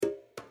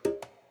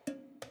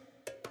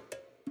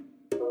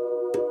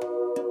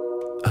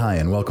Hi,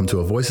 and welcome to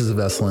a Voices of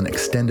Esalen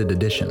extended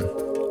edition.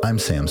 I'm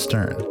Sam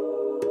Stern.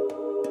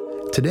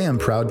 Today I'm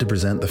proud to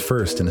present the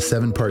first in a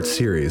 7-part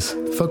series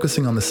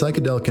focusing on the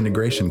Psychedelic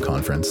Integration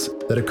Conference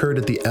that occurred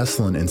at the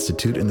Esalen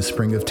Institute in the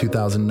spring of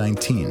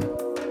 2019.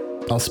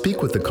 I'll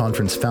speak with the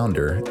conference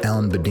founder,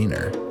 Alan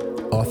Badiner,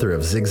 author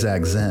of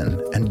Zigzag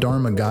Zen and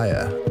Dharma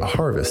Gaya, A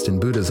Harvest in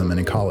Buddhism and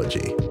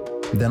Ecology.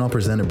 Then I'll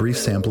present a brief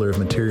sampler of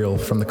material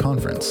from the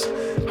conference,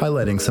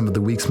 highlighting some of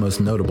the week's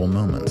most notable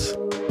moments.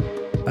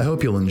 I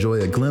hope you'll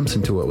enjoy a glimpse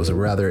into what was a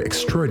rather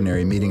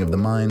extraordinary meeting of the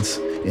minds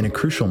in a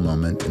crucial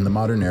moment in the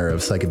modern era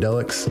of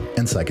psychedelics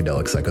and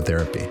psychedelic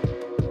psychotherapy.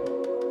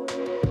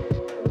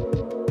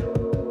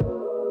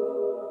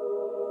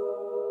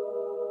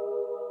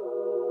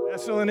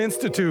 Esalen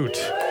Institute.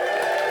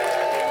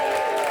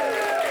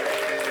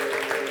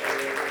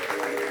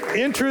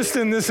 Interest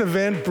in this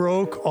event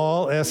broke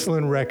all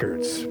Esalen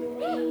records.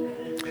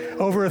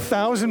 Over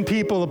 1,000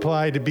 people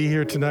applied to be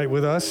here tonight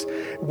with us.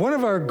 One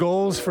of our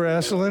goals for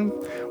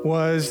Esalen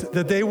was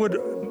that they would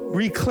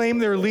reclaim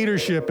their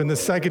leadership in the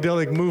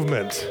psychedelic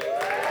movement.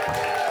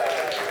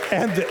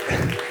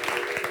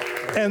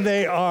 And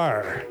they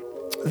are.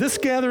 This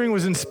gathering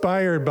was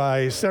inspired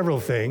by several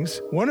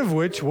things, one of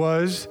which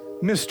was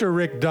Mr.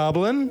 Rick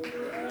Doblin,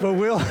 but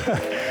we'll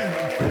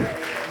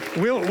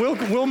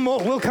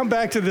come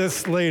back to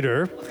this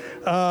later.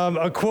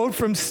 A quote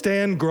from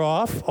Stan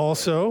Grof,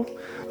 also,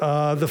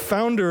 the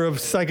founder of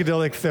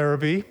psychedelic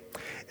therapy.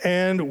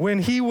 And when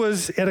he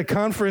was at a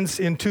conference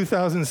in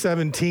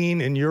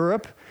 2017 in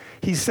Europe,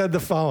 he said the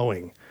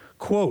following,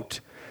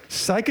 quote,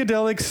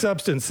 "Psychedelic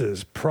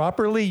substances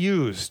properly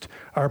used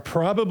are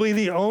probably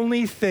the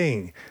only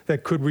thing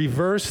that could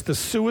reverse the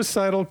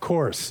suicidal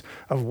course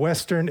of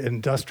Western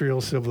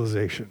industrial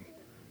civilization."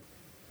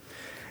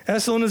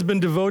 Esalen has been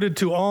devoted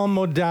to all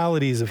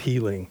modalities of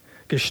healing: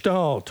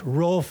 Gestalt,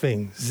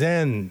 Rolfing,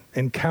 Zen,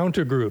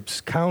 encounter groups,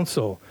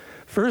 counsel.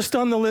 First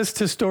on the list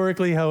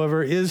historically,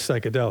 however, is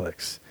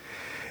psychedelics.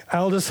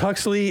 Aldous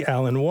Huxley,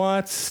 Alan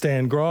Watts,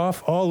 Stan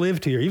Grof all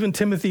lived here. Even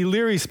Timothy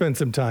Leary spent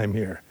some time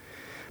here.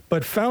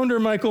 But founder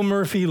Michael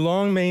Murphy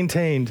long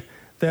maintained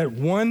that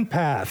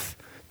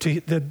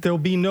that there'll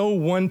be no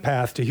one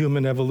path to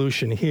human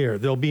evolution here.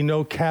 There'll be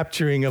no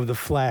capturing of the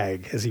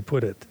flag, as he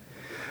put it.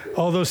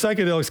 Although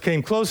psychedelics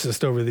came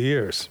closest over the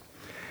years.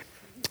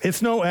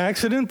 It's no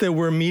accident that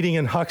we're meeting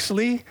in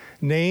Huxley,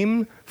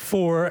 named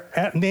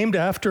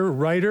after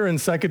writer and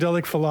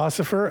psychedelic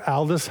philosopher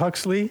Aldous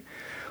Huxley,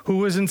 who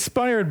was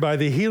inspired by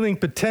the healing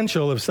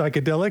potential of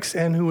psychedelics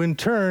and who in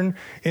turn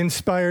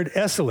inspired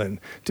Esalen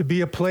to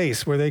be a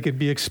place where they could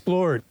be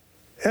explored.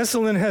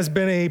 Esalen has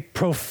been a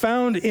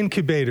profound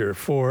incubator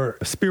for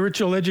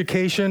spiritual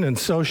education and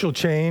social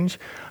change.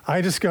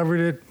 I discovered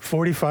it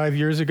 45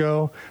 years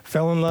ago,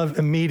 fell in love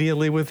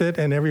immediately with it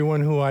and everyone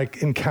who I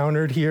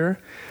encountered here.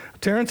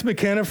 Terence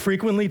McKenna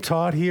frequently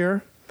taught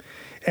here,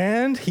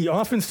 and he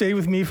often stayed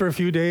with me for a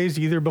few days,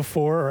 either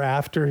before or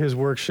after his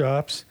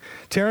workshops.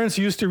 Terence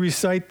used to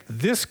recite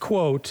this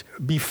quote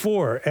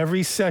before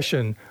every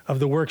session of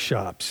the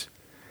workshops.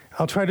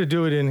 I'll try to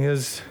do it in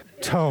his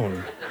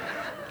tone.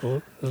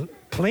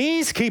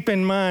 "Please keep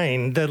in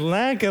mind that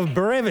lack of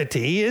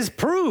brevity is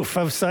proof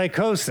of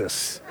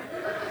psychosis."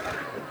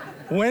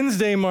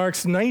 Wednesday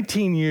marks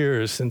 19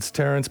 years since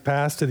Terence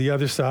passed to the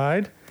other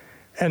side,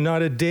 and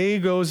not a day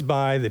goes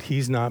by that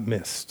he's not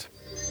missed.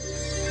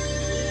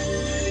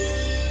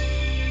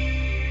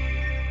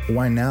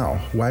 Why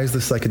now? Why is the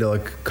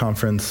psychedelic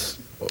conference,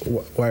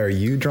 why are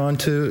you drawn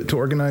to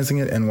organizing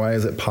it, and why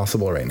is it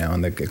possible right now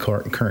in the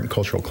current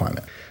cultural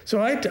climate? So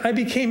I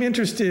became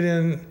interested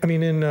with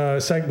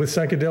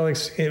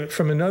psychedelics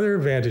from another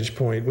vantage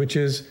point, which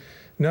is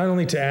not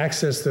only to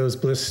access those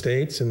bliss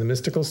states and the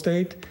mystical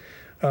state,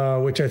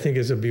 which I think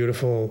is a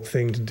beautiful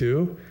thing to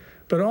do,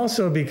 but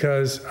also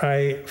because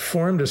I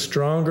formed a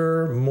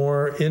stronger,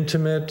 more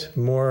intimate,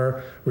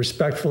 more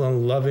respectful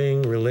and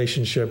loving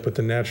relationship with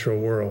the natural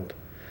world.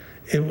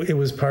 It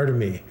was part of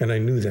me, and I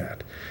knew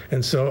that.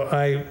 And so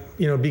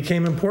it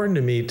became important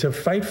to me to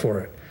fight for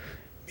it.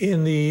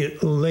 In the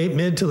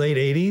mid to late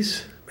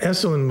 80s,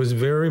 Esalen was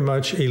very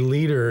much a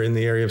leader in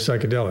the area of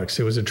psychedelics.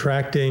 It was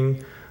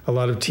attracting a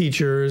lot of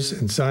teachers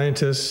and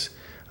scientists,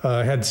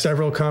 had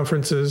several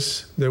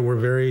conferences that were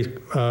very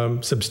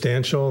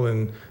substantial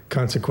and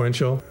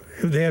consequential.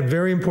 They had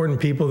very important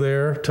people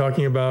there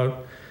talking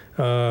about,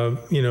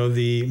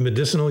 the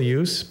medicinal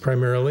use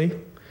primarily.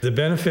 The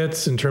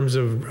benefits in terms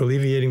of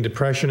alleviating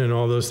depression and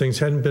all those things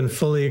hadn't been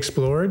fully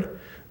explored,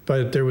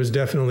 but there was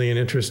definitely an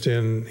interest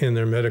in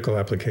their medical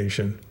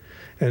application.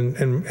 And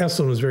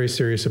Esalen was very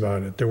serious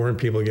about it. There weren't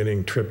people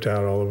getting tripped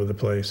out all over the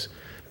place.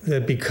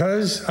 That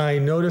because I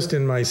noticed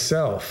in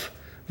myself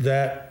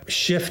that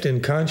shift in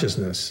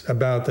consciousness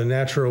about the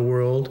natural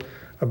world,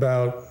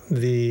 about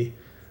the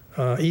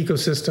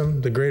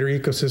ecosystem, the greater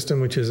ecosystem,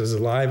 which is as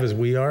alive as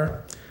we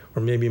are,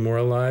 or maybe more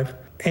alive,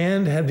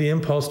 and had the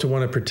impulse to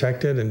want to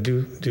protect it and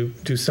do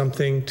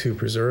something to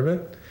preserve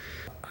it.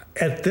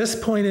 At this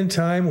point in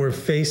time, we're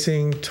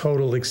facing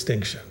total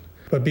extinction.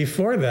 But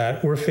before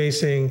that, we're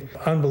facing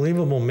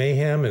unbelievable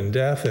mayhem and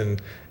death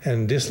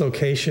and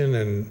dislocation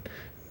and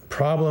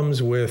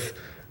problems with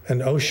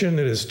an ocean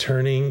that is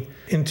turning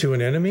into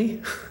an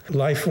enemy.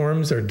 Life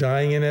forms are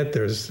dying in it.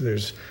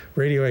 There's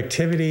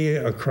radioactivity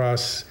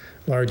across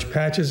large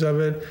patches of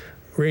it.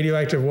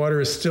 Radioactive water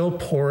is still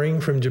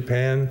pouring from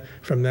Japan,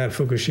 from that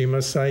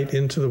Fukushima site,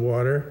 into the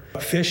water.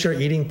 Fish are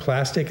eating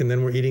plastic, and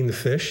then we're eating the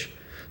fish.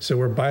 So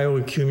we're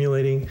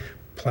bioaccumulating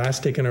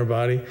plastic in our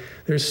body.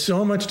 There's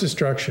so much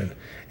destruction.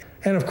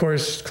 And of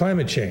course,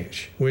 climate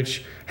change,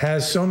 which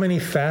has so many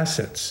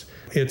facets.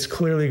 It's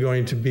clearly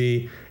going to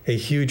be a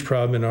huge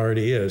problem and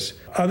already is.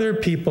 Other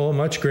people,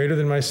 much greater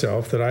than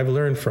myself, that I've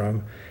learned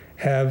from,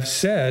 have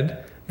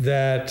said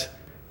that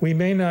we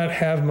may not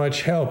have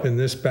much help in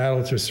this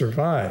battle to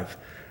survive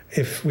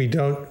if we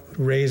don't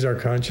raise our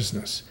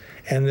consciousness.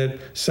 And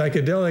that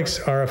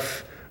psychedelics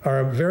are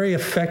a very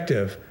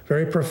effective,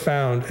 very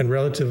profound, and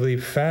relatively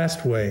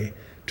fast way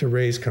to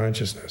raise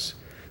consciousness.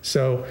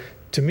 So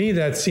to me,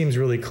 that seems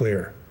really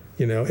clear.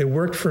 It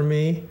worked for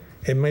me.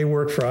 It may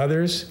work for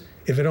others.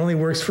 If it only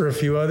works for a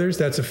few others,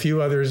 that's a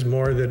few others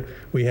more that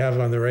we have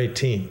on the right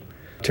team.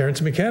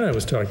 Terence McKenna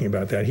was talking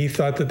about that. He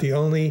thought that the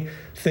only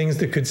things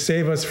that could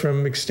save us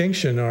from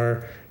extinction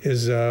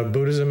is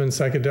Buddhism and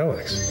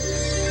psychedelics.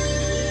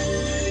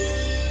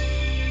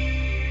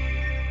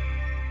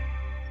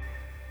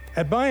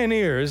 At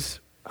Bioneers,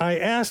 I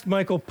asked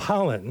Michael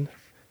Pollan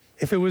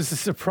if it was a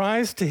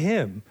surprise to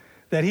him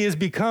that he has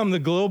become the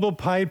global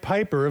Pied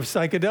Piper of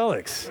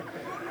psychedelics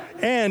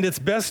and its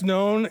best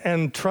known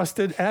and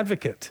trusted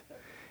advocate.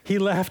 He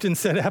laughed and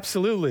said,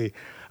 absolutely.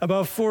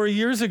 About 4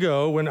 years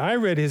ago, when I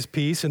read his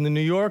piece in the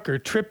New Yorker,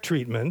 Trip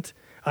Treatment,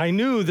 I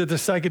knew that the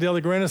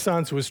psychedelic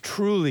renaissance was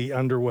truly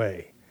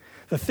underway.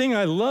 The thing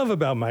I love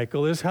about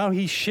Michael is how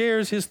he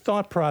shares his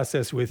thought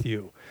process with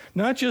you,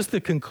 not just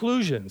the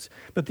conclusions,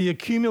 but the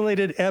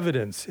accumulated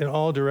evidence in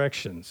all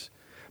directions.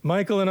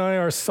 Michael and I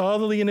are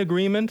solidly in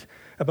agreement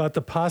about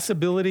the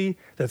possibility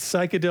that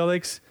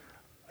psychedelics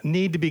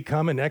need to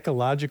become an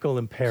ecological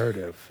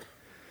imperative.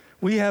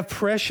 We have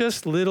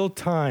precious little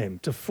time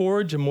to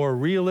forge a more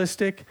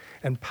realistic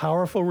and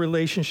powerful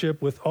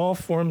relationship with all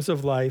forms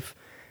of life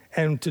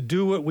and to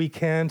do what we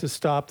can to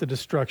stop the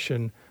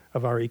destruction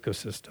of our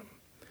ecosystem.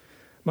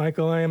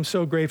 Michael, I am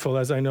so grateful,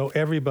 as I know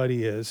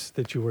everybody is,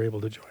 that you were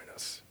able to join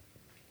us.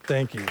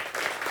 Thank you.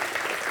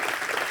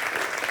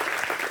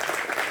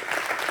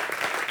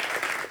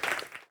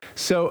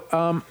 So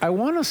I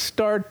want to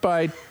start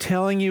by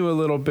telling you a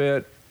little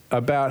bit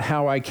about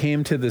how I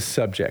came to this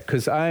subject,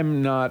 because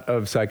I'm not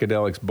of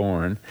psychedelics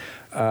born.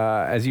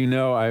 As you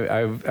know,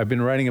 I've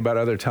been writing about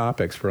other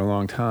topics for a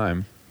long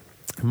time.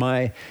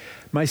 My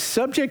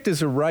subject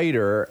as a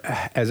writer,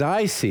 as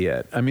I see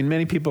it, I mean,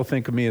 many people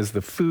think of me as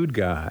the food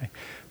guy,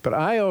 but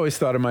I always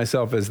thought of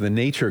myself as the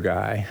nature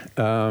guy,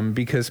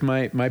 because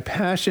my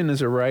passion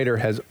as a writer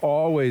has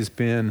always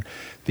been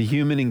the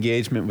human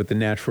engagement with the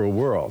natural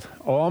world.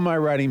 All my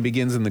writing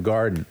begins in the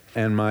garden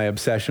and my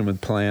obsession with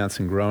plants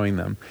and growing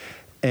them.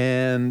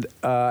 And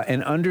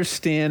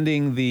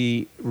understanding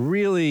the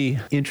really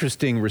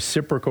interesting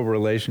reciprocal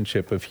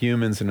relationship of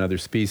humans and other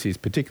species,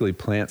 particularly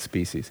plant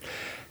species,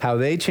 how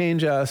they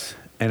change us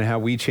and how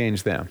we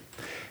change them.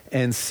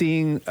 And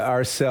seeing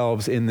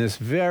ourselves in this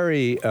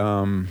very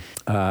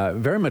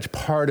much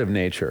part of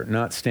nature,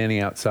 not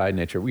standing outside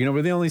nature.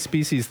 We're the only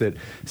species that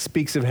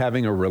speaks of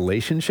having a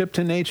relationship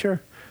to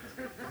nature.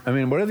 I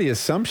mean, what are the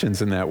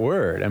assumptions in that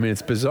word? I mean,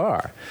 it's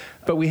bizarre.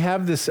 But we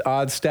have this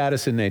odd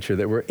status in nature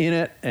that we're in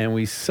it and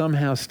we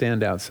somehow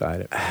stand outside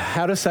it.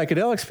 How do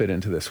psychedelics fit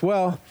into this?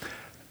 Well,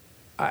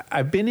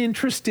 I've been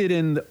interested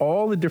in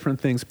all the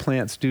different things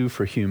plants do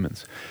for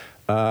humans.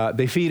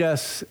 They feed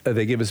us,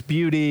 they give us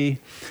beauty,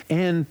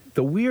 and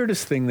the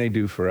weirdest thing they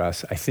do for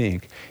us, I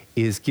think,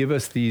 is give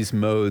us these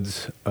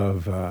modes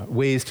of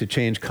ways to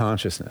change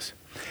consciousness.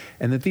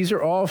 And that these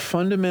are all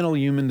fundamental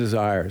human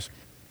desires.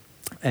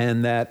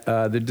 And that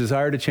the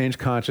desire to change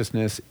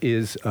consciousness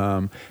is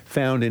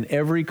found in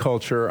every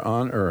culture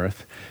on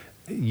Earth,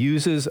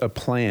 uses a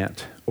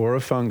plant or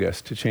a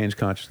fungus to change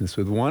consciousness,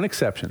 with one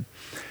exception,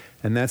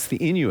 and that's the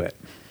Inuit,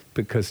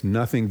 because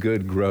nothing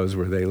good grows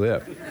where they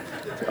live.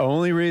 It's the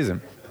only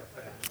reason.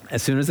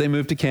 As soon as they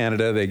move to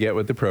Canada, they get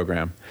with the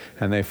program,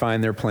 and they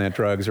find their plant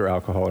drugs or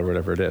alcohol or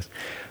whatever it is.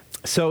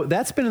 So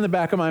that's been in the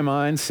back of my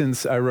mind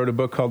since I wrote a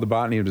book called The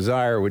Botany of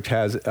Desire, which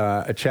has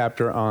a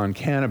chapter on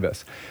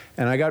cannabis.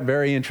 And I got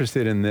very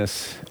interested in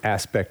this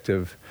aspect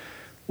of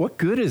what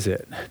good is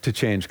it to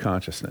change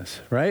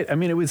consciousness, right? I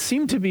mean, it would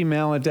seem to be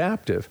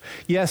maladaptive.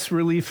 Yes,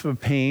 relief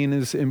of pain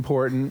is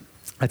important.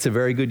 That's a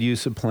very good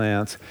use of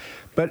plants.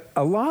 But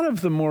a lot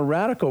of the more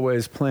radical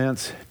ways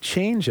plants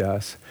change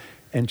us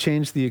and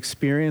change the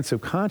experience of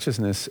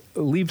consciousness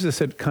leaves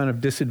us at kind of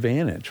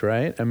disadvantage,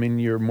 right? I mean,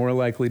 you're more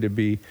likely to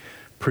be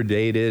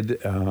predated.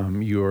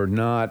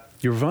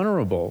 You're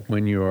vulnerable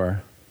when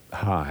you're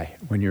high,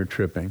 when you're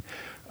tripping.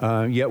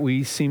 Yet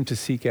we seem to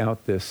seek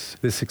out this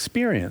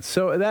experience.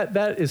 So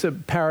that is a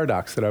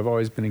paradox that I've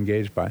always been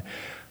engaged by.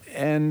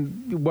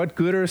 And what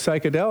good are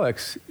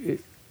psychedelics?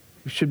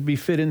 should be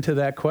fit into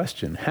that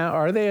question. How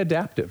are they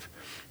adaptive?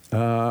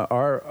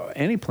 Are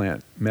any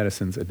plant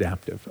medicines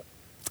adaptive?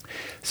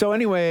 So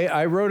anyway,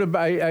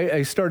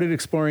 I started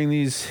exploring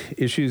these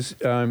issues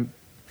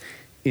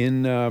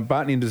in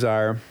Botany and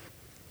Desire.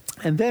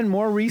 And then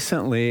more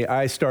recently,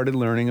 I started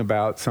learning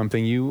about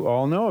something you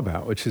all know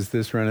about, which is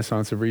this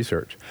renaissance of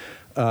research.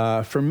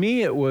 For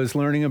me, it was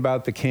learning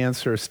about the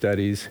cancer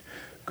studies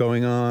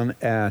going on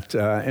at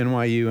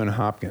NYU and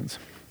Hopkins.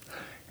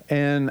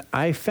 And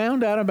I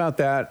found out about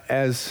that,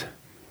 as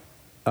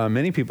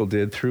many people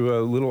did, through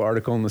a little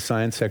article in the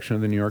science section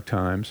of the New York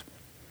Times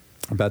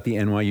about the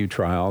NYU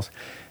trials.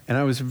 And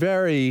I was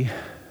very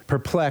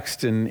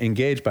perplexed and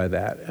engaged by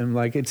that. And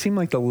it seemed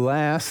like the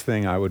last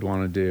thing I would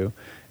want to do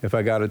if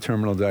I got a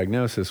terminal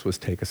diagnosis was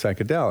take a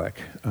psychedelic,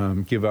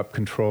 give up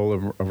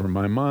control over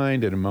my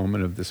mind at a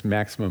moment of this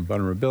maximum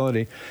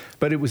vulnerability.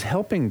 But it was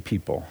helping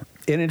people.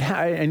 And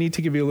I need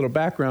to give you a little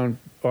background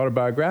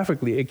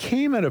autobiographically. It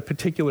came at a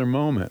particular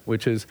moment,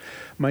 which is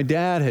my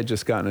dad had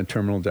just gotten a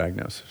terminal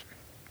diagnosis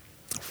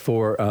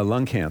for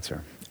lung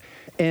cancer.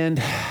 And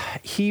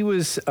he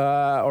was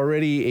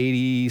already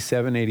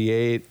 87,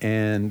 88,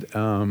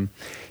 and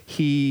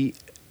he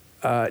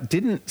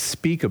didn't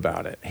speak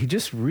about it. He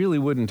just really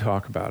wouldn't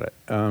talk about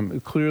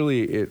it.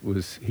 Clearly,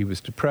 he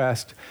was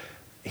depressed.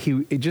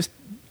 He just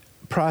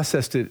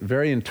processed it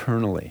very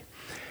internally.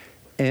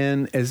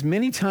 And as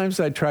many times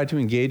I tried to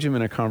engage him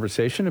in a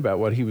conversation about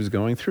what he was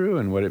going through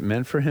and what it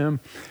meant for him,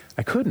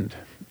 I couldn't.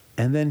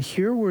 And then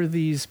here were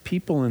these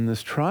people in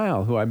this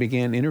trial who I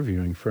began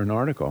interviewing for an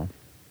article.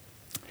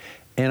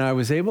 And I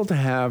was able to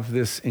have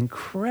this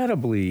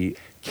incredibly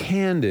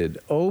candid,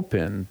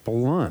 open,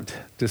 blunt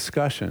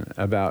discussion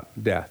about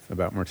death,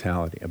 about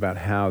mortality, about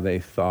how they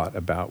thought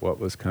about what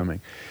was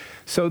coming.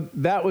 So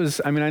that was,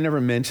 I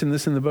never mentioned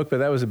this in the book, but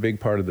that was a big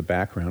part of the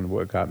background of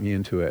what got me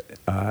into it.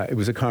 It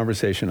was a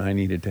conversation I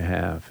needed to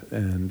have.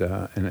 And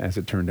as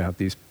it turned out,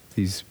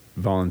 these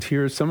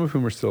volunteers, some of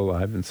whom are still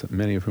alive and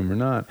many of whom are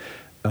not,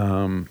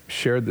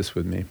 shared this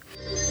with me.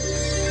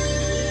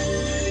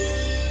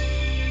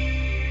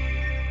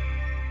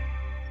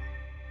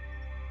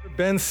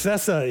 Ben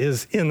Sessa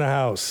is in the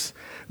house.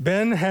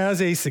 Ben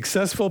has a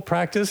successful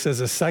practice as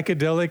a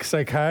psychedelic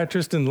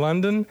psychiatrist in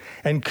London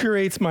and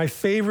curates my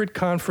favorite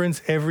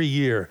conference every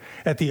year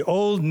at the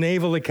Old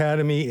Naval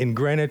Academy in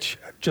Greenwich,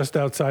 just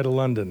outside of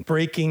London.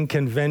 Breaking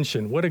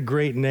Convention. What a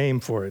great name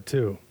for it,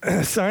 too.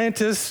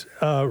 Scientists,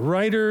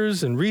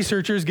 writers, and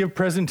researchers give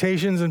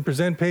presentations and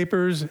present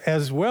papers,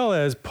 as well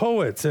as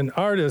poets and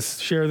artists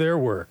share their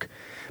work.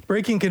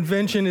 Breaking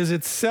Convention is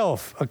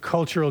itself a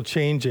cultural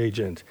change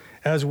agent,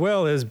 as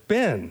well as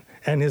Ben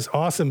and his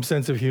awesome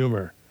sense of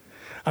humor.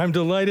 I'm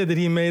delighted that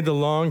he made the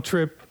long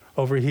trip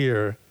over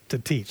here to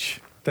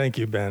teach. Thank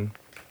you, Ben.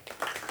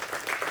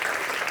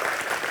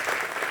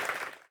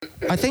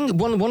 I think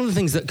one of the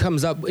things that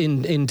comes up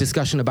in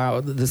discussion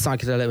about the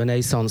psychedelic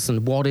renaissance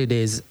and what it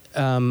is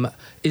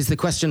the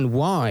question,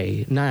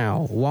 why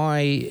now? Why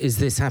is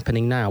this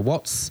happening now?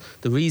 What's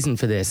the reason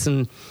for this?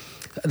 And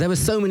there are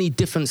so many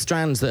different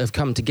strands that have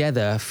come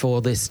together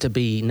for this to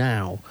be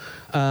now.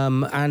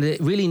 And it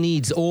really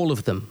needs all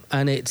of them.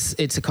 And it's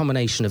a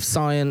combination of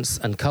science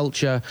and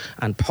culture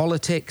and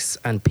politics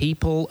and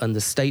people and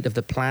the state of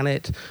the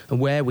planet and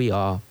where we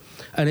are.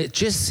 And it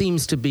just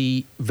seems to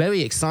be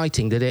very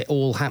exciting that it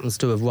all happens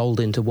to have rolled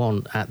into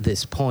one at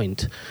this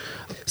point.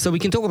 So we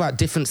can talk about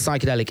different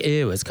psychedelic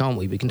eras, can't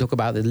we? We can talk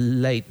about the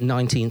late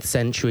 19th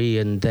century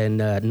and then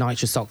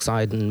nitrous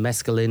oxide and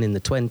mescaline in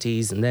the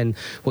 20s, and then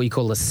what you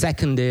call the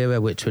second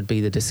era, which would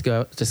be the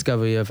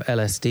discovery of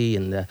LSD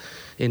in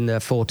the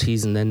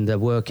 40s, and then the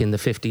work in the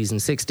 50s and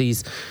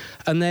 60s.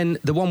 And then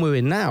the one we're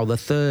in now, the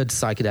third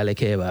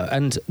psychedelic era.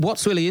 And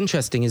what's really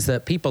interesting is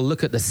that people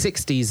look at the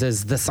 60s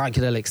as the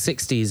psychedelic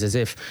 60s, as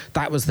if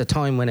that was the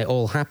time when it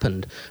all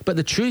happened. But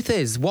the truth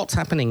is, what's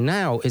happening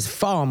now is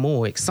far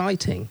more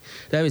exciting.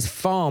 There is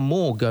far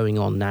more going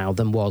on now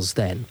than was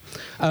then.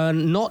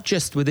 Not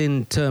just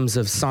within terms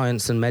of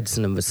science and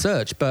medicine and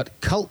research, but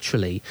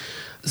culturally.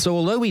 So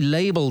although we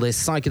label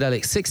this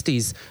psychedelic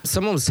 60s,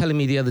 someone was telling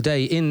me the other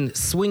day, in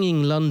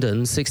swinging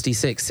London,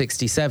 66,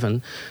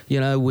 67,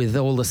 with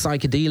all the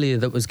psychedelia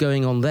that was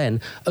going on then,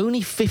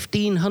 only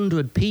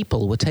 1,500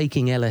 people were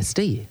taking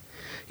LSD.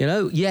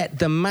 Yet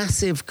the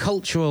massive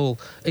cultural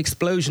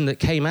explosion that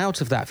came out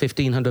of that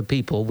 1,500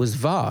 people was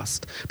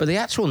vast. But the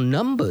actual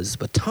numbers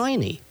were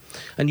tiny.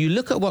 And you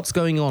look at what's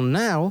going on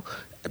now,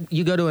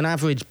 you go to an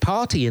average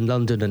party in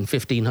London and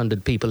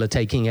 1,500 people are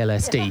taking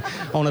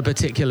LSD on a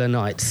particular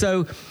night.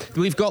 So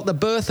we've got the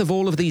birth of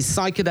all of these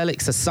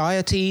psychedelic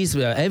societies.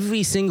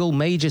 Every single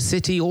major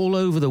city all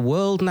over the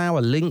world now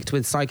are linked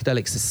with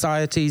psychedelic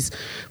societies,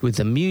 with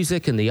the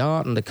music and the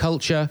art and the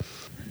culture.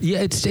 Yeah,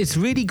 it's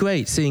really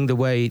great seeing the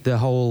way the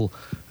whole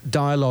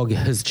dialogue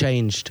has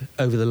changed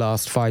over the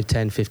last 5,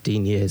 10,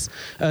 15 years.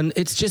 And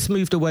it's just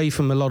moved away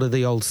from a lot of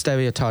the old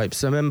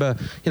stereotypes. I remember,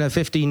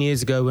 15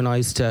 years ago when I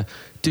used to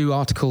do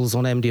articles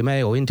on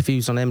MDMA or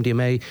interviews on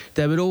MDMA,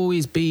 there would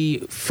always be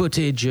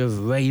footage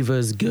of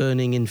ravers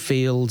gurning in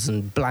fields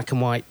and black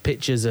and white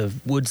pictures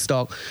of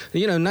Woodstock.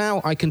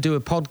 Now I can do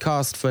a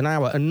podcast for an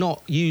hour and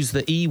not use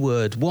the E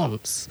word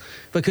once,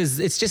 because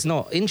it's just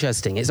not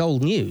interesting. It's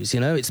old news,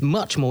 It's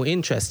much more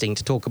interesting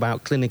to talk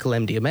about clinical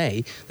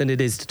MDMA than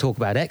it is to talk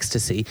about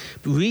ecstasy.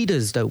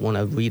 Readers don't want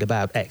to read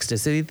about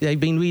ecstasy. They've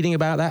been reading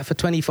about that for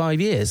 25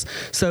 years.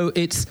 So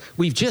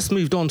we've just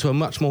moved on to a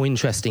much more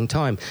interesting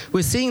time.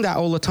 We're seeing that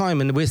all the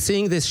time, and we're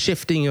seeing this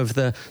shifting of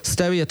the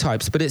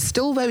stereotypes, but it's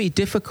still very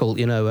difficult,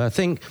 I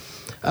think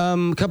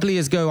a couple of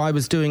years ago, I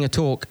was doing a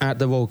talk at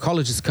the Royal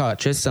College of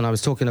Psychiatrists, and I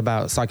was talking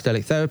about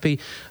psychedelic therapy,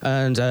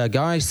 and a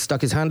guy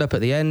stuck his hand up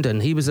at the end,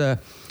 and he was a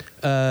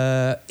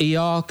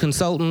ER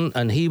consultant,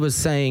 and he was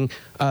saying,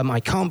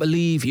 I can't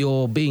believe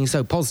you're being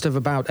so positive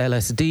about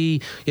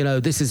LSD.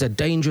 This is a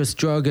dangerous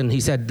drug. And he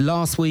said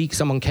last week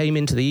someone came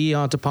into the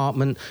ER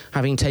department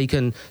having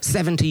taken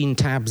 17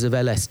 tabs of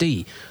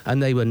LSD,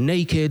 and they were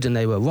naked and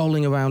they were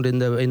rolling around in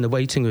the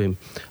waiting room.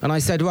 And I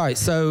said, right,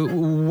 so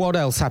what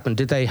else happened?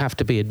 Did they have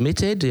to be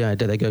admitted? Did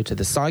they go to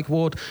the psych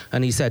ward?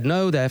 And he said,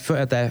 no,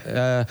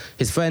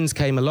 his friends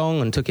came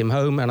along and took him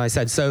home. And I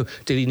said, so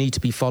did he need to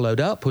be followed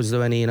up? Was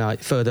there any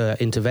further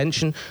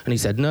intervention? And he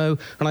said, no.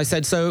 And I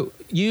said, so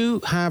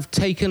you have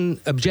taken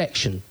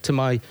objection to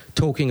my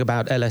talking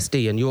about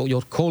LSD, and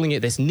you're calling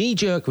it this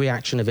knee-jerk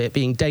reaction of it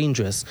being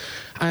dangerous.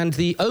 And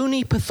the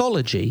only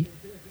pathology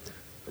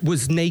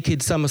was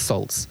naked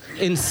somersaults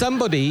in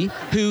somebody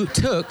who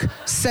took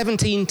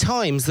 17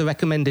 times the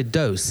recommended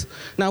dose.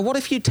 Now, what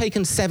if you'd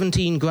taken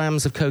 17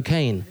 grams of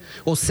cocaine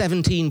or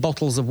 17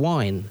 bottles of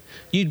wine?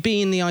 You'd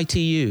be in the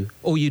ITU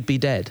or you'd be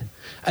dead.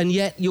 And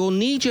yet your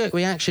knee-jerk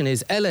reaction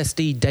is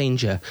LSD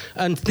danger.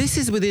 And this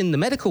is within the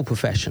medical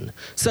profession.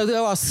 So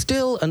there are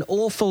still an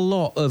awful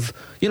lot of,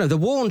 the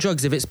war on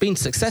drugs, if it's been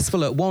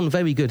successful at one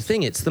very good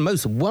thing, it's the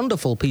most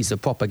wonderful piece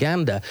of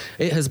propaganda.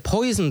 It has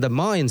poisoned the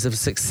minds of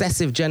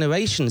successive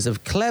generations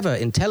of clever,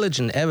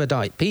 intelligent,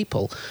 erudite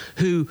people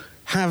who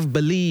have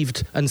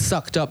believed and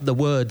sucked up the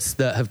words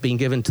that have been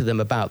given to them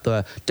about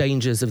the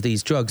dangers of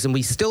these drugs. And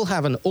we still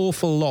have an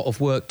awful lot of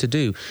work to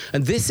do.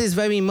 And this is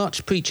very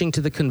much preaching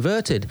to the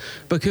converted,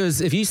 because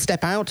if you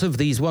step out of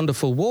these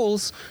wonderful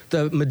walls,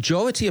 the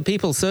majority of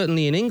people,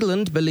 certainly in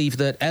England, believe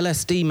that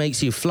LSD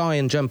makes you fly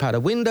and jump out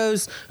of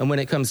windows, and when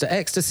it comes to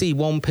ecstasy,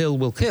 one pill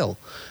will kill.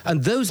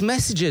 And those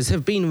messages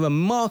have been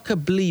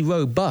remarkably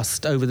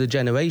robust over the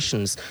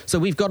generations. So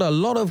we've got a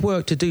lot of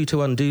work to do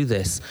to undo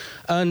this.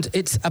 And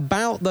it's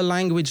about the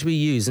language we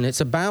use, and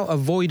it's about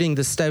avoiding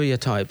the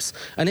stereotypes.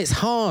 And it's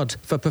hard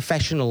for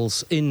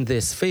professionals in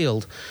this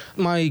field.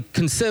 My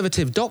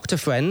conservative doctor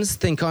friends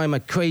think I'm a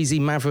crazy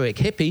maverick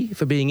hippie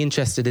for being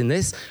interested in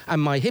this,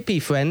 and my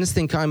hippie friends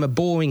think I'm a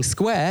boring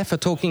square for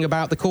talking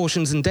about the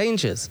cautions and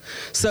dangers.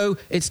 So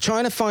it's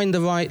trying to find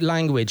the right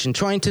language and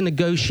trying to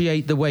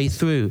negotiate the way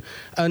through.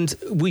 And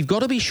we've got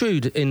to be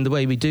shrewd in the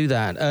way we do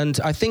that. And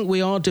I think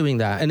we are doing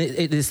that. And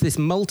it is this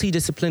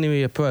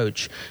multidisciplinary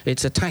approach.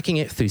 It's attacking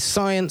it through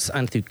science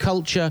and through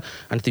culture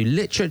and through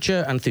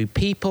literature and through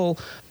people.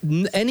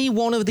 Any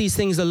one of these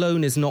things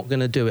alone is not going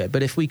to do it.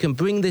 But if we can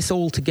bring this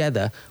all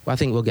together, well, I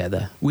think we'll get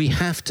there. We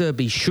have to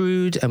be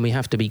shrewd, and we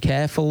have to be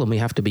careful, and we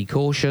have to be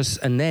cautious,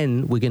 and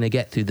then we're going to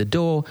get through the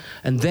door,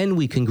 and then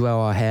we can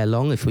grow our hair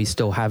long if we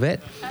still have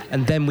it,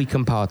 and then we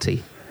can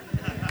party.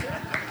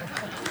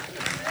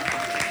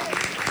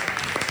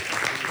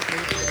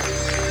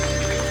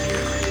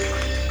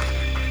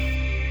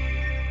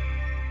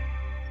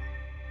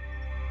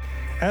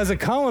 As a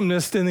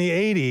columnist in the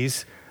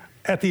 80s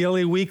at the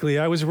LA Weekly,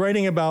 I was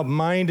writing about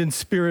mind and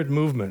spirit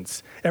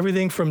movements,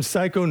 everything from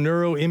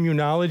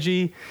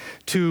psychoneuroimmunology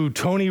to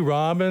Tony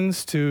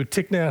Robbins to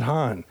Thich Nhat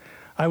Hanh.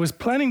 I was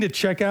planning to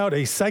check out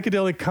a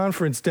psychedelic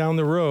conference down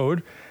the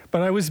road,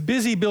 but I was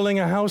busy building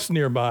a house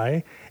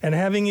nearby and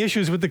having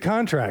issues with the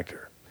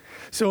contractor.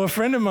 So a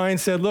friend of mine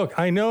said, look,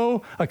 I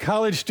know a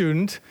college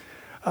student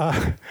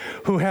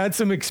who had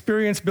some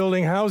experience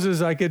building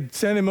houses. I could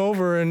send him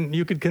over and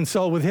you could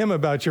consult with him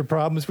about your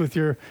problems with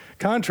your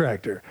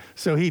contractor.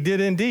 So he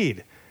did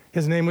indeed.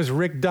 His name was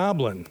Rick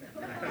Doblin.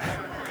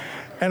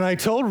 And I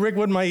told Rick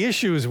what my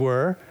issues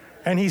were,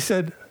 and he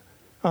said,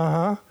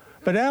 but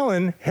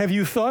Alan, have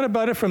you thought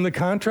about it from the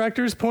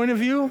contractor's point of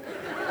view?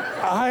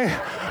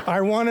 I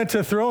wanted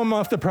to throw him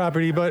off the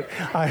property, but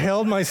I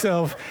held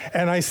myself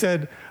and I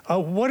said,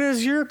 what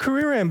is your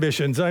career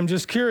ambitions? I'm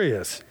just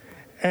curious.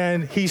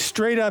 And he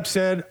straight up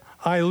said,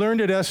 I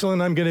learned at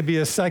Esalen I'm going to be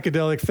a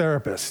psychedelic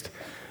therapist.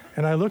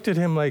 And I looked at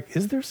him like,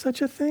 is there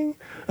such a thing?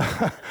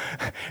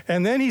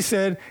 And then he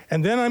said,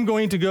 and then I'm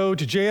going to go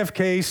to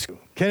JFK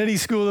Kennedy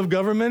School of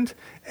Government,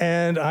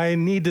 and I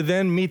need to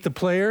then meet the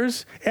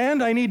players,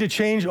 and I need to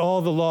change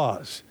all the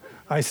laws.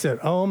 I said,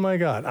 oh my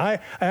God.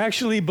 I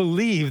actually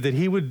believed that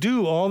he would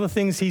do all the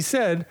things he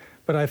said,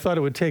 but I thought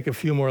it would take a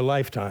few more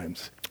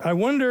lifetimes. I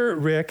wonder,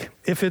 Rick,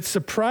 if it's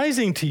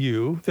surprising to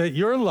you that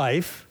your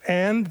life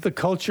and the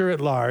culture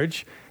at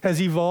large has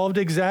evolved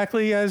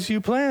exactly as you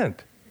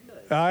planned.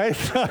 I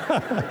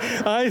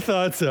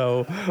thought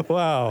so.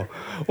 Wow,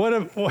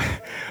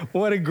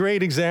 what a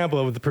great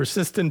example of the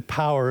persistent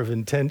power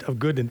of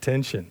good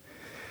intention.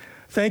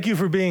 Thank you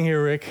for being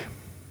here, Rick.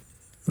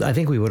 I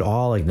think we would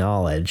all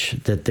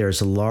acknowledge that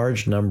there's a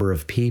large number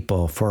of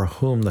people for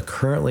whom the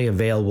currently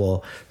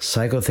available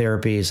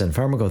psychotherapies and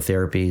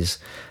pharmacotherapies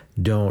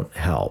don't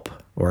help,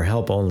 or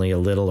help only a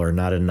little or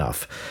not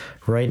enough.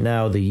 Right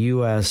now, the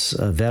U.S.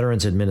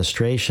 Veterans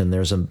Administration,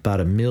 there's about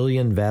 1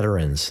 million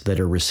veterans that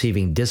are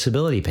receiving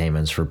disability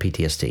payments for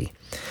PTSD.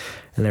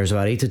 And there's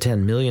about 8 to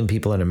 10 million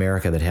people in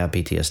America that have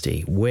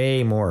PTSD,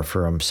 way more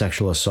from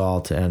sexual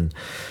assault and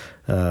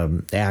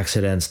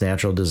accidents,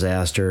 natural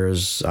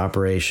disasters,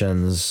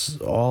 operations,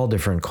 all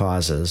different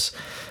causes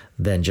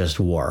than just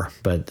war.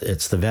 But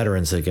it's the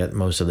veterans that get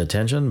most of the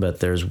attention,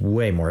 but there's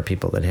way more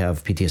people that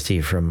have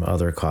PTSD from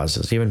other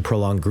causes. Even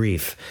prolonged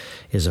grief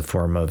is a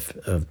form of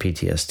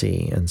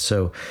PTSD. And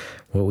so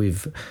what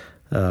we've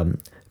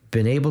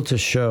been able to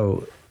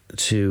show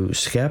to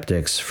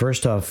skeptics,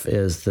 first off,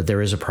 is that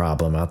there is a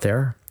problem out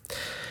there.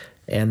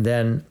 And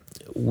then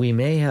we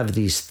may have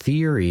these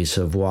theories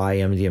of why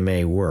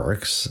MDMA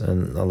works,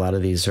 and a lot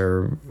of these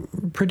are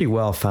pretty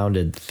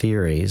well-founded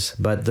theories,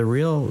 but the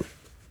real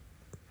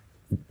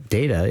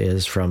data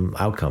is from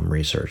outcome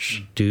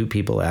research. Do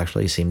people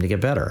actually seem to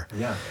get better?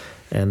 Yeah.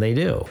 And they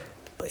do.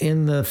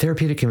 In the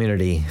therapeutic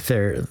community,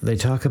 they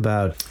talk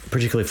about,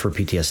 particularly for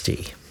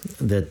PTSD,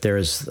 that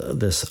there's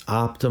this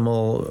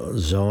optimal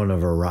zone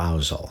of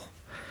arousal,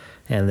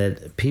 and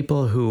that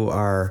people who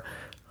are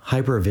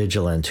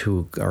hypervigilant,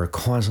 who are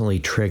constantly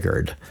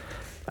triggered,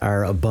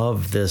 are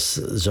above this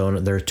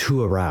zone. They're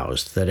too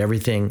aroused, that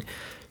everything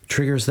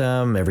triggers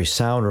them. Every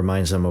sound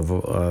reminds them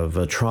of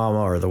a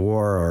trauma or the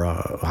war or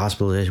a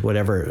hospitalization,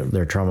 whatever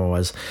their trauma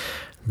was,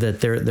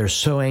 that they're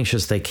so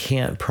anxious they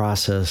can't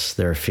process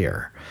their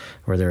fear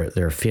or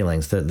their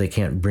feelings, that they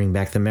can't bring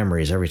back the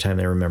memories. Every time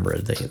they remember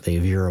it, they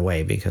veer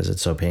away because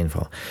it's so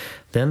painful.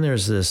 Then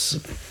there's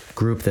this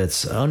group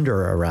that's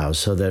under aroused,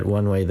 so that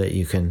one way that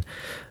you can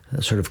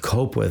sort of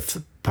cope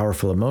with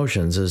powerful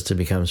emotions is to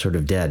become sort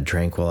of dead,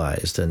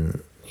 tranquilized, and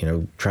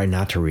try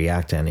not to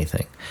react to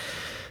anything.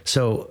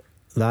 So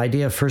the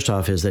idea, first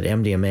off, is that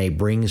MDMA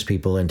brings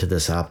people into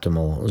this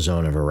optimal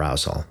zone of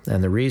arousal.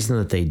 And the reason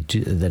that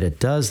it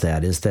does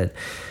that is that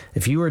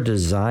if you were to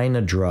design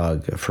a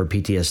drug for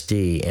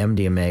PTSD,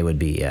 MDMA would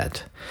be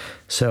it.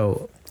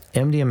 So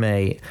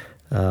MDMA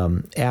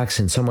acts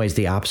in some ways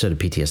the opposite of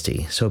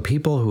PTSD. So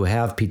people who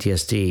have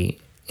PTSD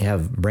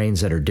have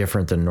brains that are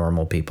different than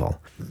normal people.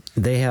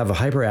 They have a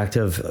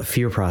hyperactive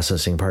fear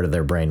processing part of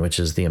their brain, which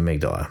is the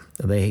amygdala.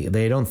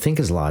 They don't think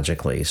as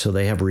logically, so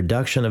they have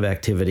reduction of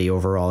activity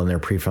overall in their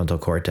prefrontal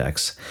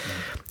cortex.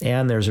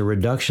 And there's a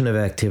reduction of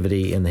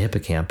activity in the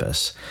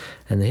hippocampus.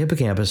 And the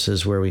hippocampus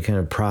is where we kind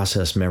of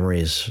process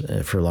memories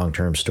for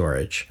long-term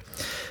storage.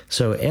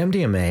 So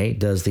MDMA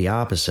does the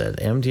opposite.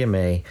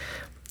 MDMA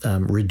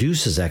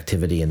reduces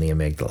activity in the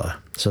amygdala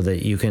so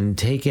that you can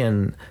take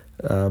in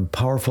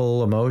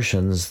powerful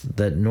emotions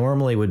that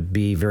normally would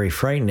be very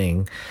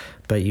frightening,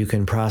 but you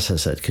can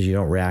process it because you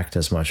don't react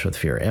as much with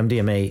fear.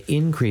 MDMA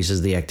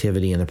increases the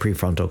activity in the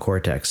prefrontal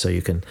cortex, so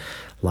you can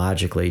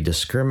logically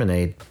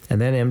discriminate. And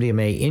then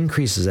MDMA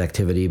increases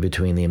activity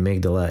between the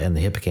amygdala and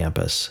the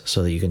hippocampus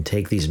so that you can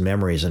take these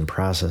memories and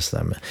process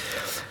them.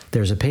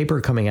 There's a paper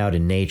coming out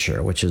in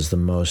Nature, which is the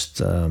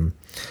most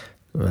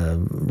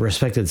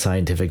respected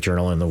scientific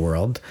journal in the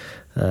world,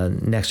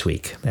 next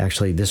week.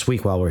 Actually, this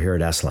week while we're here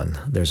at Esalen,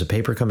 there's a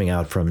paper coming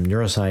out from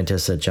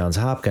neuroscientists at Johns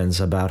Hopkins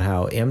about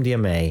how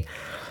MDMA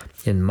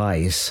in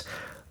mice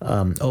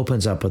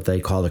opens up what they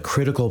call the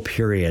critical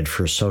period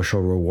for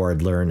social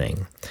reward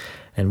learning.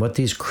 And what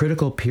these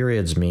critical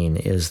periods mean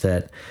is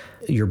that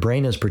your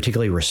brain is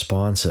particularly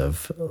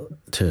responsive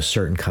to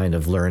certain kind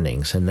of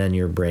learnings, and then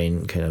your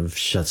brain kind of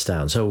shuts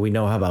down. So we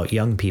know how about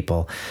young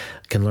people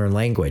can learn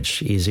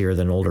language easier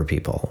than older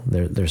people.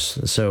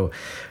 So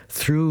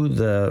through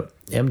the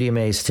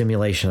MDMA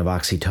stimulation of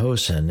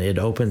oxytocin, it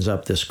opens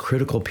up this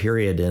critical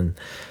period in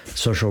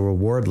social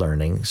reward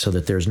learning so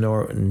that there's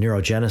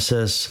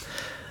neurogenesis.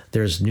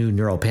 There's new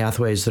neural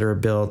pathways that are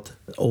built.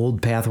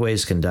 Old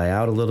pathways can die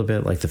out a little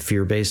bit, like the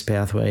fear-based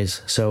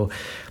pathways. So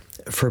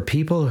for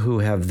people who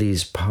have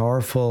these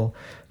powerful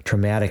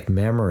traumatic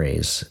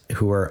memories,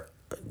 who are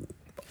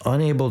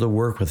unable to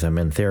work with them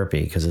in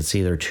therapy because it's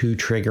either too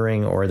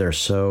triggering or they're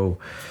so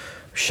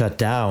shut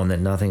down that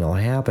nothing will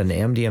happen,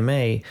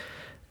 MDMA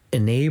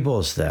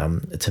enables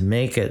them to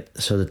make it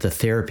so that the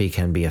therapy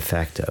can be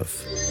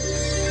effective.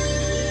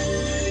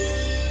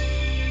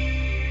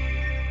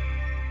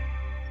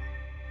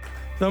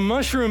 The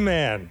Mushroom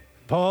Man,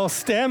 Paul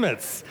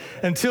Stamets,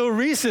 until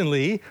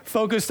recently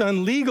focused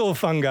on legal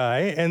fungi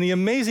and the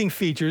amazing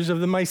features of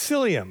the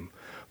mycelium.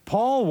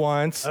 Paul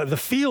wants the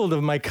field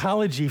of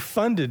mycology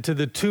funded to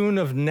the tune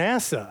of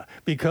NASA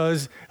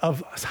because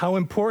of how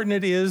important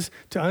it is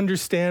to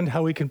understand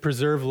how we can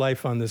preserve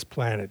life on this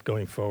planet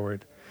going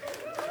forward.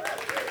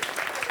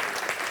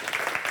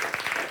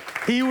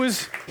 He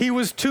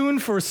was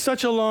tuned for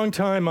such a long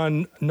time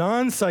on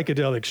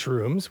non-psychedelic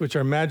shrooms, which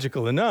are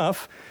magical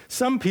enough,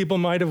 some people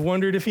might have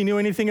wondered if he knew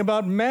anything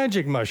about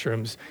magic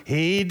mushrooms.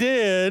 He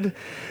did.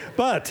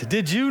 But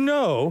did you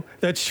know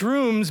that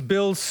shrooms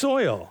build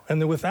soil, and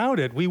that without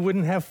it, we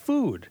wouldn't have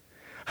food?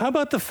 How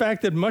about the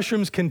fact that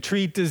mushrooms can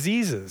treat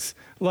diseases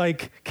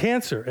like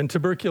cancer and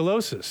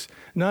tuberculosis,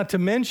 not to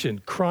mention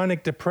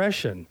chronic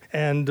depression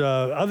and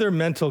other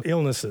mental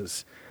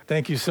illnesses?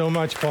 Thank you so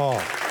much,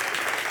 Paul.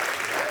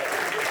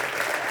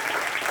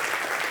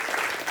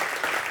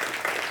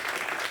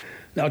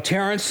 Now,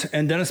 Terence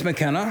and Dennis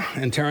McKenna,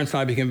 and Terence and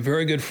I became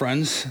very good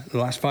friends the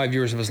last 5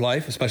 years of his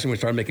life, especially when he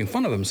started making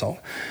fun of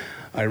himself.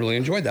 I really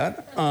enjoyed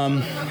that.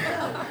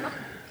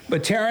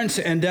 But Terence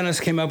and Dennis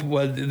came up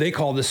with what they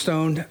call the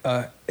stoned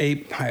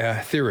ape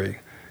theory.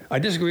 I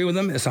disagree with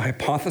them. It's a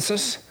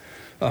hypothesis.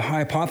 A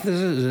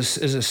hypothesis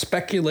is a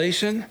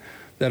speculation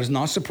that is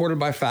not supported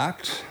by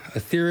fact.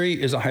 A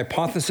theory is a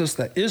hypothesis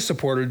that is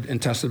supported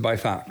and tested by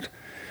fact.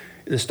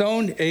 The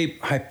stoned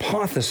ape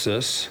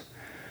hypothesis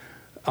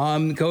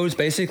goes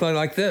basically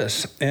like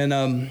this.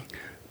 And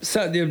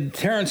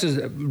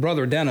Terence's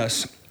brother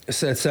Dennis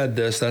said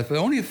this, that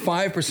only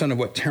 5% of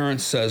what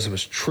Terence says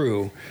was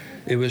true.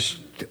 It was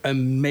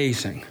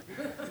amazing.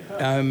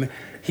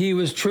 He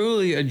was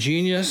truly a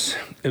genius,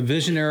 a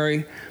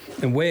visionary,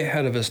 and way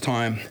ahead of his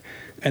time.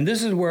 And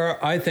this is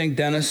where I think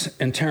Dennis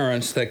and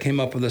Terence, that came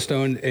up with the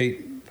stoned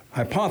ape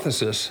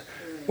hypothesis,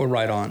 were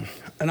right on.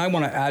 And I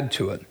want to add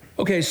to it.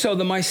 Okay, so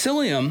the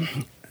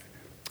mycelium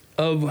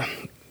of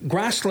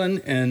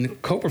grassland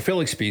and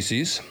coprophilic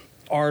species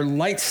are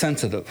light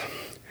sensitive.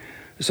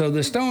 So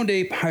the stoned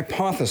ape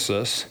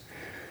hypothesis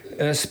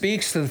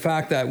speaks to the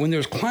fact that when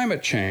there's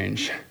climate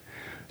change,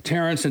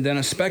 Terence and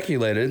Dennis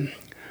speculated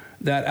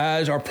that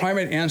as our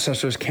primate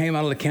ancestors came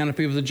out of the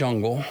canopy of the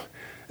jungle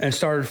and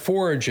started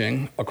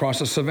foraging across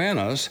the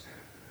savannas,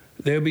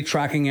 they would be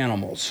tracking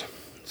animals.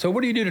 So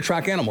what do you do to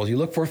track animals? You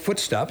look for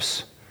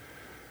footsteps,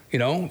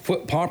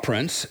 paw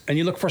prints, and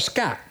you look for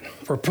scat,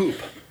 for poop.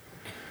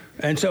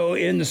 And so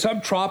in the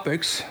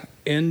subtropics,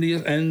 in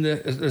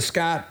the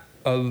scat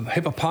of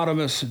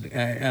hippopotamus,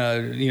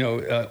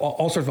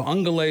 all sorts of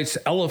ungulates,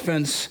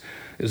 elephants,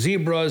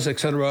 zebras,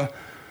 etc.,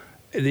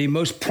 the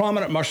most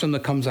prominent mushroom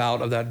that comes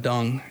out of that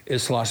dung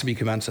is Psilocybe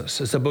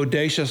cubensis. It's a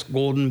bodacious,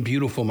 golden,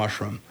 beautiful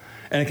mushroom,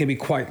 and it can be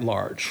quite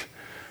large.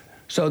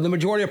 So the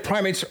majority of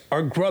primates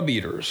are grub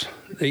eaters.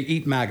 They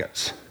eat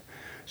maggots.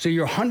 So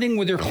you're hunting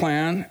with your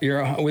clan,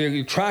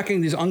 you're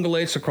tracking these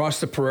ungulates across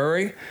the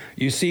prairie,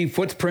 you see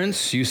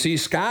footprints, you see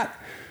scat,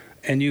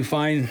 and you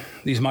find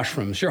these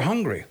mushrooms. You're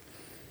hungry.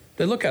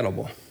 They look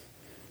edible.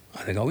 I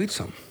think I'll eat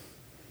some.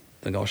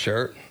 I think I'll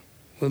share it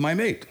with my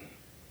mate,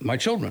 my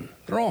children.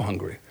 They're all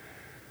hungry.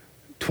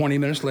 20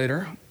 minutes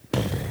later,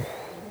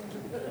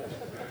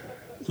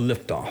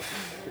 liftoff.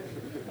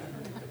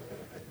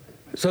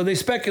 So they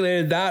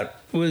speculated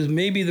that was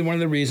maybe one of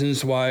the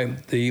reasons why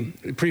the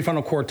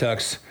prefrontal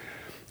cortex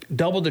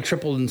doubled or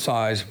tripled in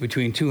size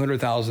between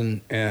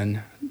 200,000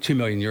 and 2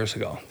 million years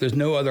ago. There's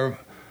no other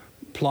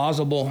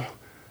plausible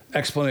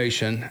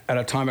explanation at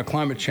a time of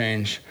climate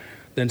change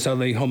than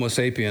suddenly Homo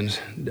sapiens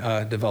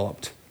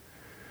developed.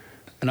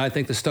 And I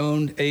think the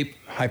stoned ape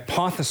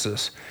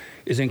hypothesis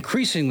is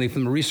increasingly,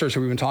 from the research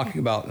that we've been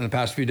talking about in the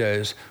past few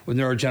days with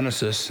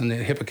neurogenesis and the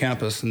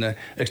hippocampus and the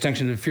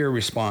extinction to fear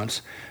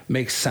response,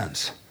 makes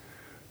sense.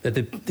 That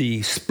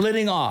the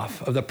splitting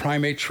off of the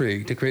primate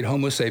tree to create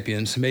Homo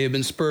sapiens may have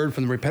been spurred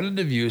from the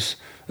repetitive use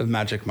of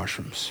magic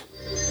mushrooms.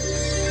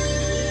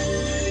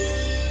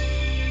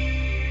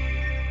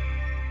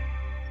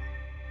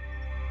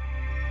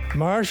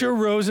 Marcia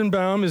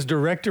Rosenbaum is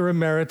Director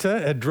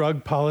Emerita at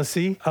Drug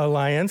Policy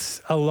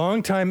Alliance, a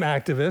longtime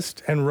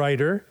activist and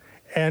writer,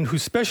 and who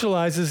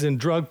specializes in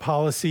drug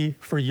policy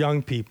for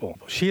young people.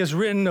 She has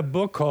written a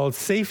book called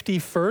Safety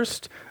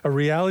First, a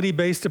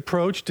reality-based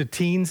approach to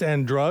teens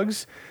and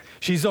drugs.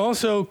 She's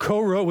also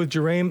co-wrote with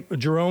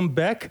Jerome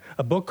Beck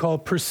a book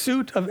called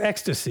Pursuit of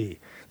Ecstasy,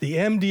 the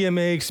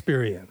MDMA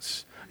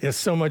Experience. It's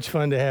so much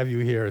fun to have you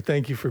here.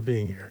 Thank you for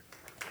being here.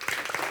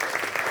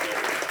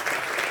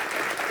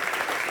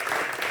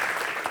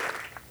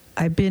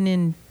 I've been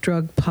in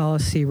drug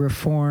policy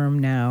reform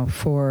now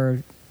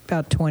for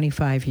about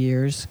 25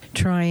 years,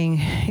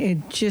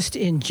 trying just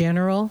in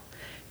general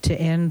to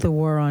end the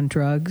war on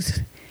drugs.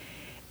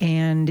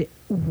 And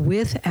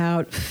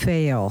without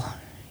fail,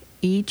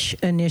 each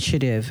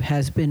initiative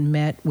has been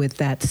met with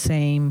that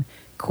same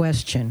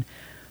question.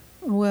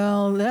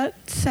 Well,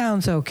 that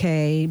sounds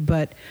okay,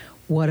 but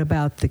what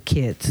about the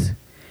kids?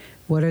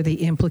 What are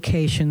the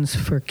implications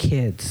for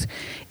kids?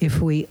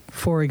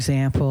 For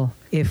example,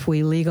 if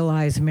we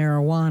legalize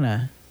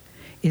marijuana,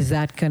 is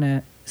that going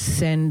to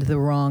send the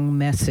wrong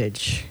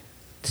message?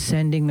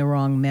 Sending the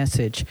wrong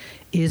message.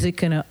 Is it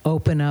going to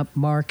open up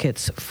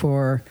markets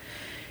for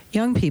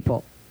young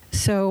people?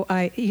 So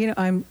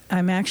I'm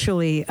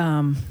actually,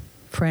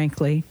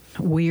 frankly,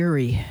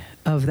 weary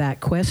of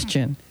that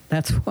question.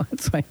 That's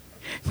why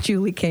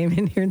Julie came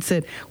in here and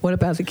said, "What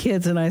about the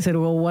kids?" And I said,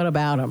 "Well, what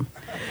about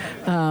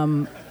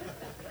them?"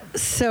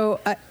 So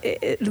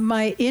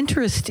my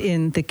interest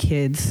in the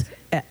kids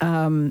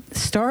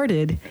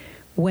started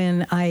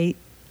when I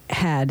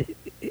had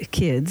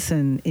kids,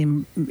 and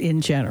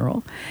in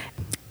general,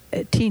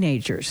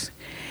 teenagers.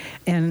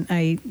 And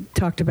I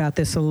talked about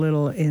this a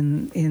little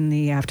in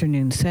the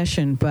afternoon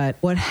session, but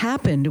what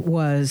happened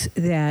was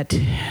that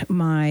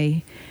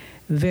my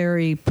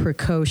very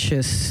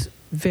precocious,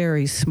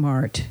 very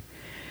smart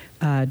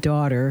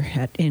daughter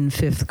in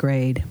 5th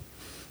grade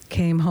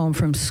came home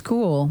from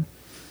school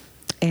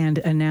and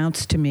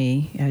announced to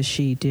me, as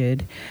she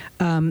did,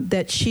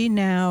 that she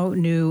now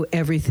knew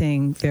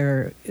everything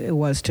there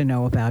was to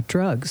know about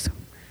drugs.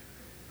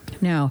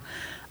 Now,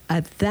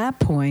 at that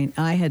point,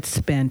 I had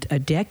spent a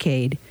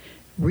decade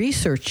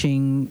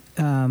researching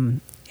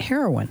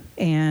heroin.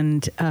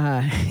 And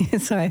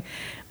so I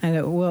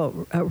thought,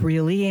 well,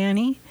 really,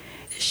 Annie?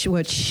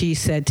 What she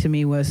said to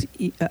me was,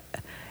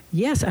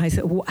 yes. I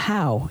said,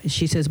 how?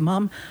 She says,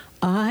 Mom,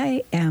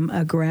 I am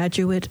a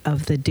graduate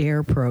of the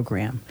DARE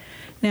program.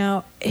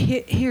 Now,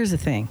 here's the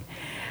thing.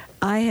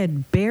 I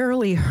had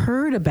barely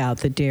heard about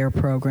the DARE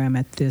program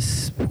at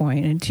this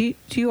point. And do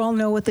you all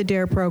know what the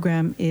DARE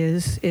program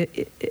is?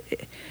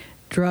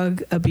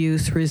 Drug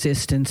Abuse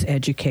Resistance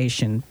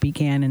Education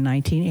began in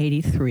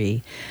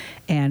 1983.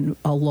 And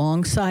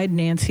alongside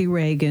Nancy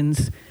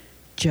Reagan's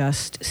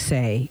Just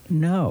Say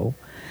No.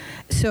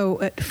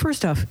 So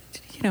first off,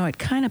 it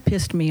kind of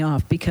pissed me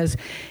off because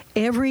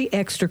every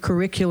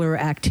extracurricular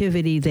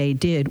activity they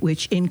did,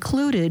 which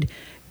included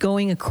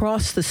going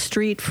across the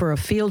street for a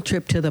field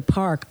trip to the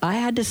park, I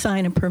had to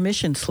sign a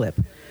permission slip.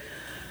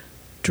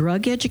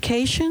 Drug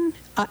education?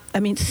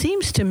 It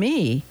seems to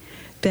me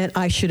that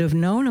I should have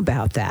known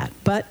about that,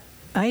 but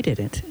I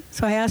didn't.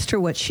 So I asked her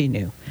what she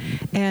knew.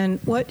 And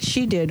what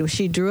she did was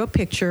she drew a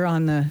picture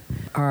on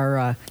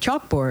our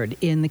chalkboard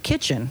in the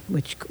kitchen,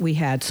 which we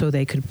had so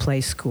they could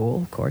play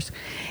school, of course.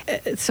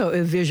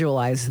 So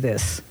visualize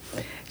this.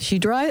 She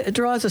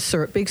draws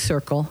a big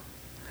circle,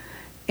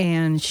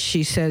 and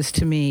she says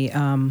to me,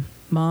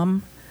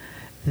 Mom,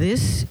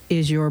 this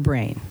is your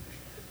brain.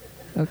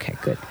 Okay,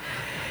 good.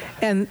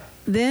 And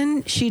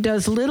then she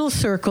does little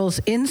circles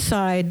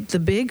inside the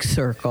big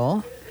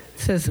circle,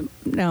 says,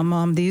 now,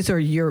 Mom, these are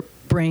your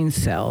brain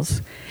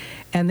cells.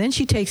 And then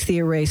she takes the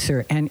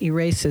eraser and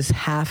erases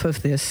half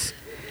of this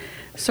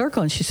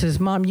circle. And she says,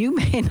 Mom, you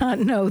may not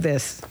know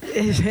this,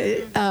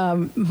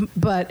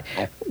 but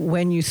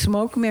when you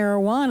smoke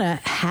marijuana,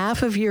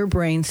 half of your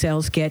brain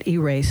cells get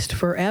erased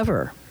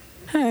forever.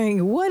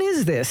 What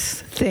is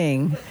this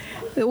thing?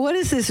 What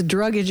is this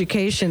drug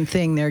education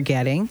thing they're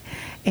getting?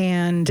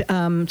 And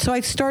so I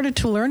started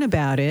to learn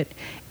about it.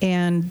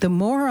 And the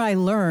more I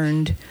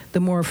learned, the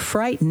more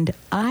frightened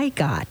I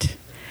got,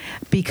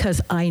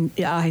 because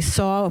I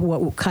saw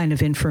what kind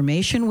of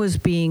information was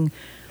being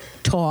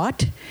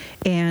taught.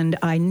 And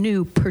I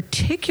knew,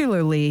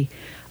 particularly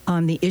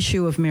on the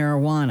issue of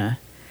marijuana,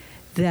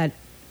 that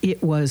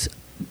it was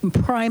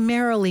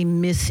primarily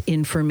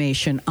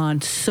misinformation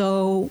on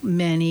so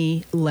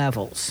many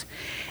levels.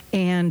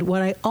 And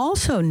what I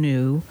also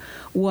knew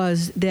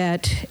was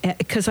that,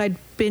 because I'd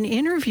been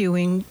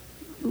interviewing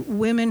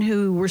women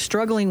who were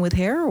struggling with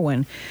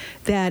heroin,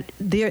 that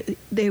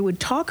they would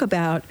talk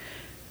about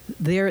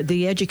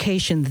the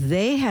education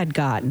they had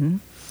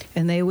gotten,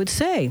 and they would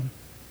say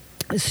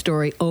a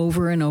story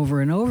over and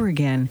over and over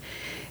again.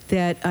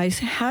 That I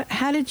said,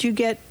 how'd you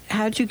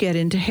get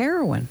into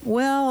heroin?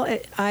 Well,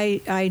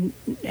 I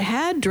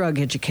had drug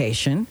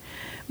education,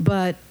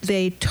 but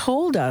they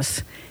told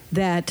us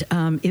that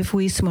if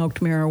we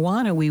smoked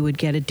marijuana, we would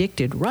get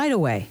addicted right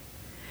away.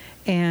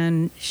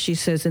 And she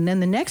says, and then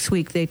the next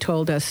week they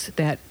told us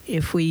that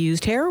if we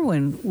used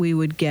heroin, we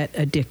would get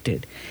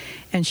addicted.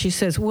 And she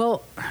says,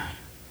 well,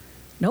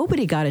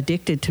 nobody got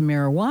addicted to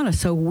marijuana,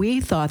 so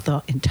we thought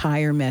the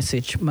entire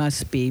message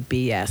must be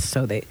BS.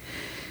 So they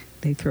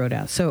throw it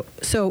out.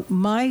 So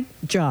my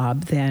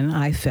job then,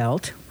 I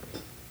felt,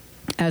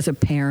 as a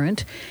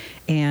parent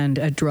and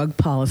a drug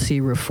policy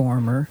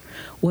reformer,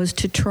 was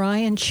to try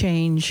and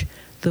change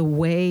the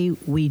way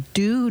we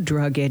do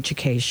drug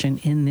education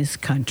in this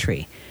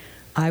country.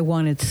 I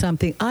wanted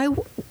something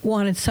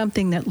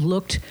that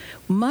looked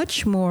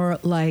much more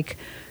like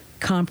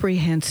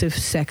comprehensive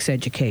sex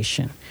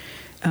education.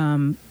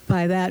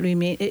 By that we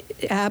mean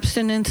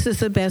abstinence is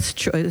the best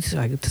choice.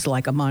 It's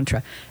like a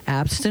mantra.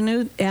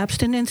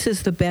 Abstinence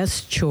is the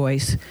best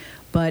choice,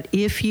 but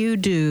if you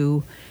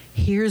do,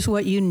 here's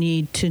what you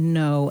need to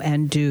know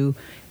and do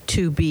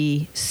to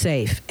be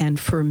safe. And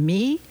for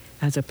me,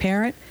 as a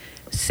parent,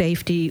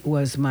 safety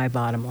was my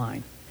bottom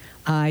line.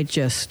 I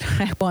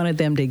wanted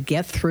them to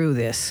get through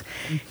this.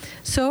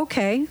 So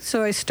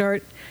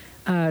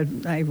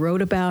I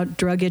wrote about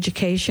drug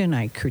education.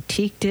 I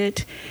critiqued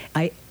it.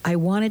 I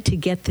wanted to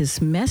get this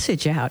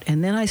message out.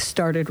 And then I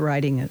started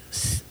writing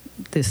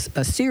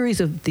a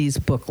series of these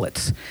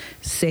booklets,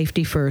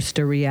 Safety First,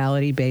 a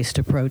reality-based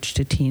approach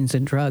to teens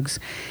and drugs.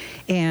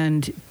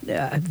 And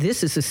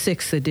this is the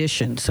 6th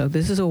edition, so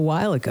this is a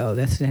while ago.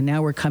 And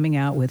now we're coming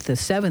out with the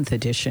 7th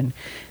edition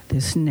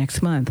this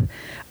next month.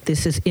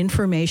 This is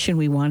information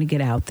we want to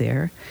get out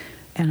there.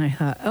 And I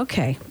thought,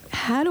 okay,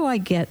 how do I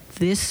get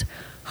this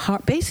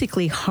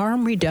basically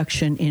harm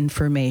reduction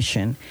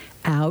information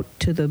out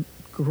to the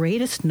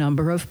greatest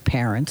number of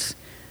parents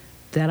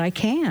that I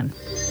can?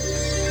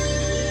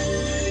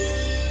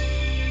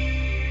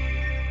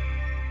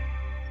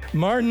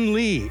 Martin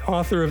Lee,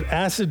 author of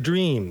Acid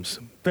Dreams,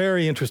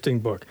 very interesting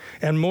book.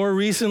 And more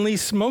recently,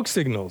 Smoke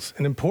Signals,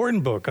 an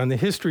important book on the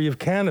history of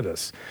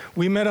cannabis.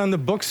 We met on the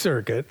book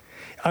circuit.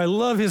 I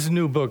love his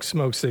new book,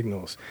 Smoke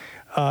Signals.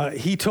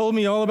 He told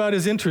me all about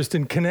his interest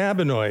in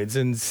cannabinoids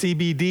and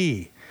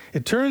CBD.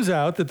 It turns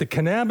out that the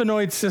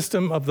cannabinoid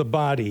system of the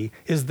body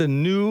is the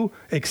new,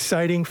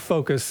 exciting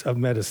focus of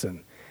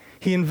medicine.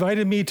 He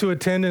invited me to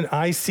attend an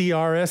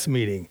ICRS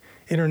meeting,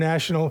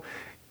 International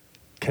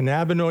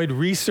Cannabinoid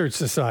Research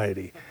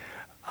Society.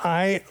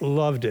 I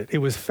loved it. It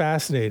was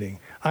fascinating.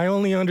 I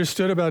only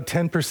understood about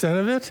 10%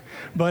 of it,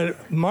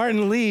 but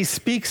Martin Lee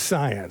speaks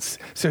science,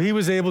 so he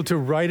was able to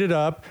write it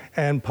up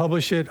and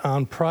publish it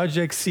on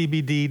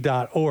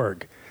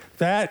projectcbd.org.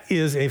 That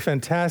is a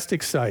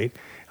fantastic site.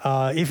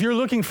 If you're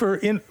looking for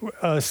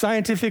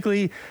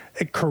scientifically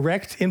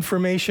correct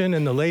information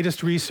and the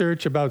latest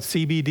research about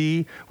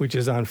CBD, which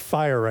is on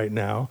fire right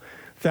now,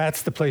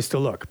 that's the place to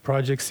look,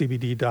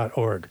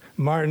 projectcbd.org.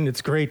 Martin,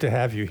 it's great to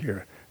have you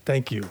here.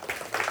 Thank you.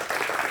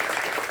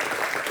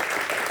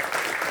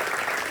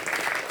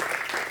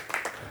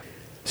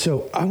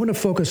 So I want to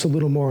focus a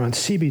little more on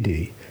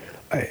CBD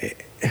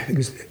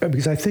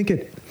because I think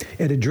it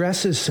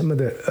addresses some of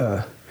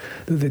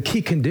the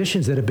key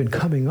conditions that have been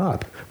coming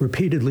up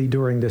repeatedly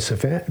during this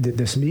event,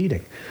 this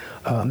meeting.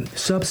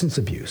 Substance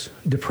abuse,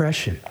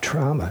 depression,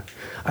 trauma.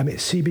 I mean,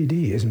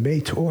 CBD is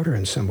made to order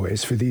in some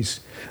ways for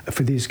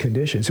these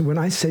conditions. And when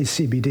I say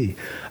CBD,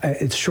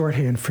 it's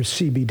shorthand for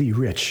CBD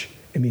rich.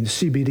 It means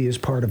CBD is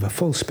part of a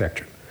full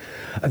spectrum.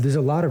 There's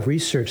a lot of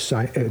research,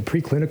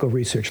 preclinical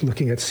research,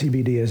 looking at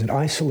CBD as an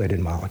isolated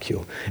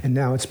molecule, and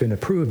now it's been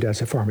approved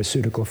as a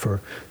pharmaceutical for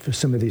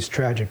some of these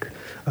tragic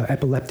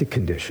epileptic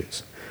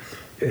conditions.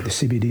 The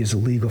CBD is a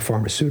legal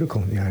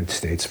pharmaceutical in the United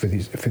States for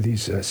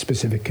these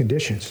specific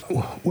conditions.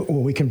 Well,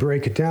 we can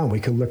break it down. We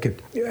can look at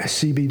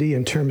CBD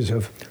in terms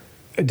of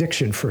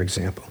addiction, for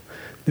example.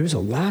 There's a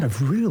lot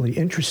of really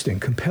interesting,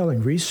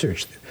 compelling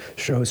research that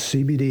shows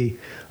CBD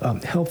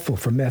helpful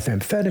for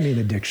methamphetamine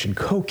addiction,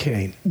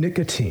 cocaine,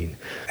 nicotine,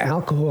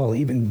 alcohol,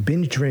 even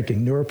binge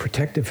drinking,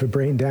 neuroprotective for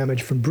brain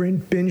damage from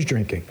binge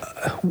drinking.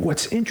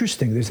 What's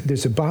interesting,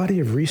 there's a body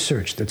of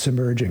research that's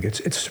emerging.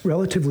 It's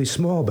relatively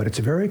small, but it's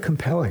very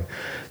compelling,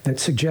 that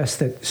suggests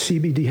that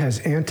CBD has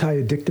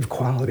anti-addictive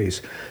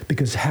qualities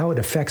because how it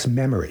affects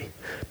memory,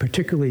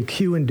 particularly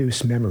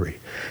cue-induced memory.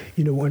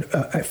 You know,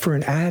 for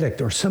an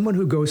addict or someone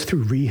who goes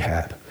through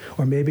rehab,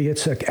 or maybe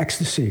it's an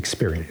ecstasy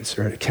experience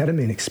or a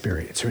ketamine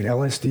experience or an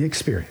LSD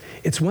experience.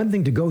 It's one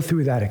thing to go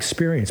through that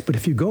experience, but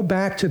if you go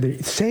back to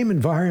the same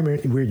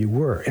environment where you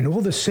were and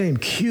all the same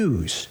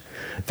cues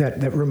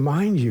that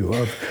remind you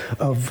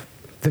of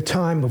the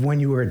time of when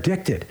you were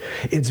addicted,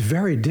 it's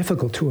very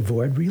difficult to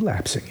avoid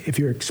relapsing if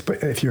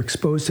you're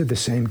exposed to the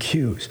same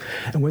cues.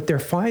 And what they're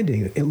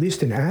finding, at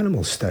least in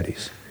animal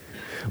studies,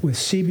 with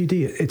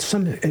CBD,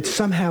 it's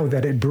somehow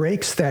that it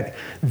breaks that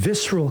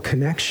visceral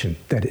connection,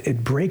 that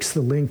it breaks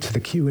the link to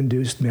the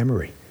cue-induced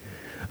memory.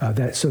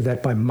 So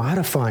that by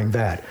modifying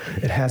that,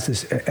 it has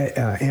this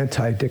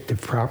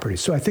anti-addictive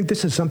properties. So I think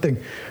this is something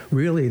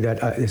really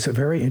that is a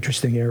very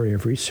interesting area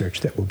of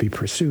research that will be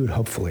pursued,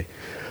 hopefully.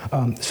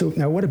 So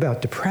now what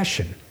about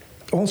depression?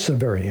 Also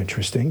very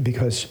interesting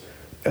because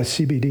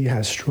CBD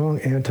has strong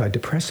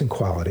antidepressant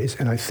qualities,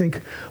 and I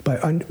think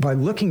by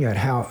looking at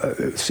how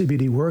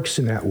CBD works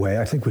in that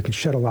way, I think we can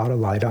shed a lot of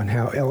light on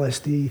how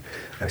LSD,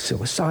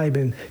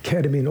 psilocybin,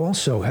 ketamine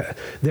also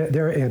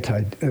their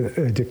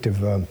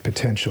anti-addictive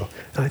potential.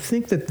 And I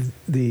think that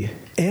the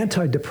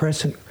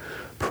antidepressant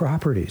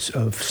properties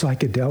of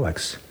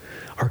psychedelics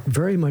are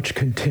very much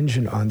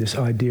contingent on this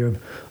idea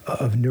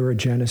of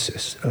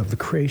neurogenesis, of the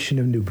creation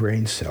of new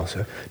brain cells,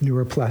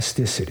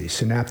 neuroplasticity,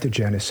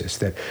 synaptogenesis,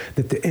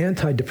 that the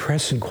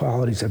antidepressant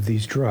qualities of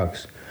these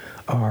drugs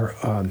are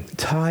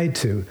tied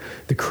to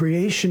the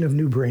creation of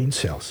new brain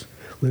cells,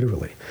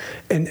 literally.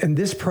 And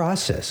this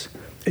process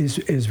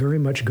is very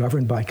much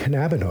governed by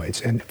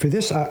cannabinoids. And for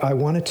this, I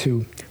wanted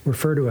to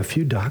refer to a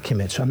few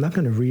documents. I'm not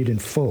going to read in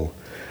full,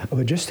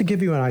 but just to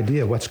give you an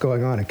idea of what's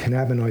going on in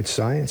cannabinoid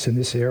science in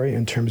this area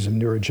in terms of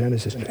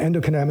neurogenesis.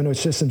 Endocannabinoid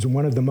systems are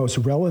one of the most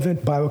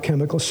relevant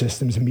biochemical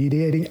systems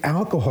mediating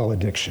alcohol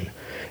addiction.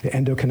 The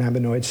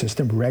endocannabinoid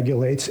system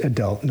regulates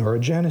adult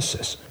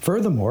neurogenesis.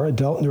 Furthermore,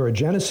 adult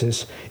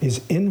neurogenesis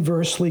is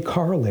inversely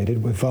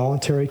correlated with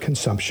voluntary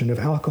consumption of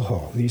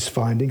alcohol. These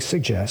findings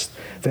suggest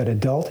that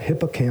adult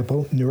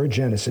hippocampal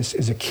neurogenesis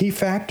is a key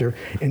factor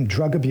in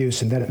drug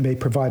abuse and that it may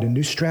provide a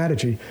new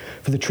strategy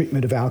for the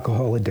treatment of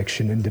alcohol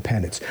addiction and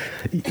dependence.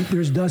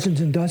 There's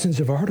dozens and dozens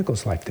of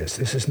articles like this.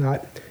 This is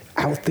not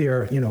out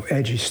there,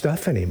 edgy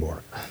stuff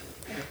anymore.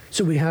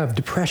 So we have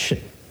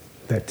depression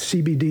that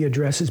CBD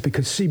addresses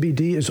because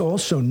CBD is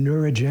also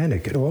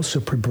neurogenic. It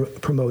also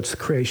promotes the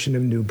creation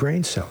of new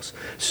brain cells.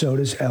 So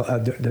does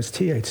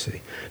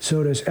THC.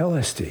 So does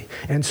LSD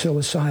and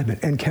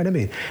psilocybin and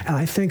ketamine. And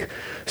I think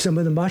some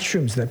of the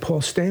mushrooms that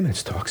Paul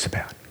Stamets talks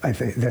about, I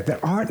think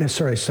that aren't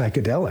necessarily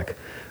psychedelic.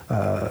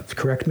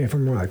 Correct me if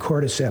I'm wrong,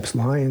 cordyceps,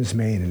 lion's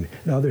mane,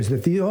 and others,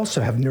 that they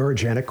also have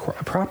neurogenic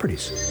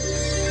properties.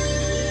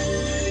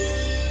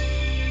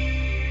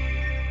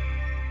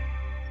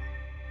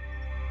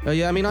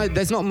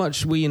 There's not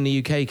much we in the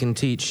UK can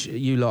teach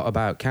you lot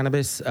about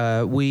cannabis.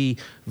 We,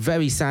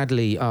 very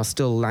sadly, are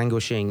still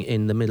languishing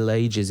in the Middle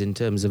Ages in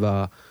terms of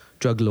our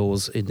drug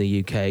laws in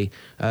the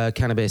UK.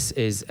 Cannabis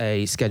is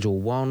a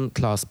Schedule 1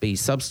 Class B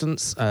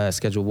substance.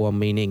 Schedule 1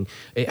 meaning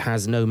it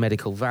has no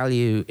medical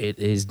value, it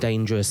is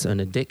dangerous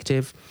and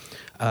addictive.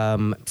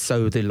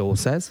 So the law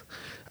says.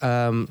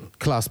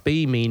 Class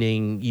B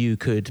meaning you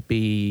could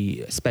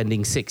be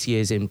spending 6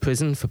 years in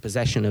prison for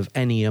possession of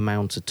any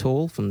amount at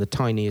all, from the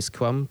tiniest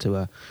crumb to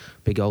a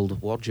big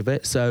old wodge of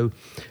it. So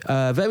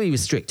very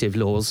restrictive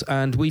laws,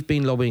 and we've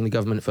been lobbying the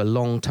government for a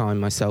long time,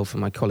 myself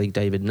and my colleague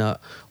David Nutt,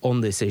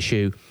 on this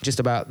issue, just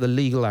about the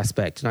legal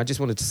aspect. And I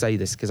just wanted to say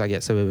this because I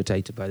get so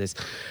irritated by this.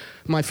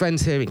 My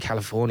friends here in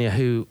California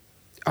who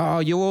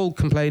you're all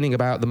complaining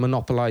about the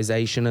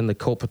monopolization and the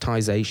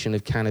corporatization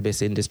of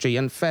cannabis industry,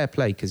 and fair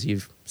play because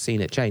you've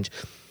seen it change.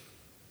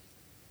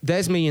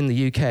 There's me in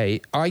the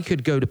UK. I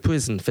could go to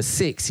prison for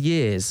 6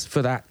 years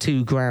for that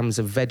 2 grams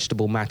of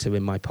vegetable matter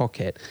in my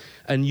pocket,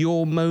 and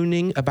you're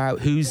moaning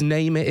about whose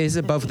name it is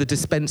above the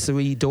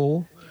dispensary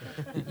door?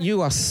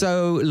 You are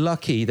so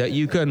lucky that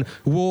you can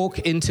walk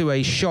into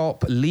a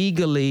shop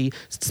legally,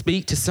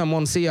 speak to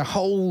someone, see a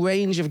whole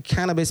range of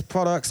cannabis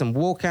products and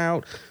walk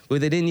out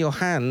with it in your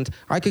hand.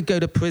 I could go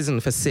to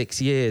prison for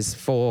 6 years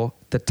for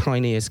the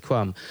tiniest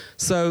crumb.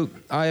 So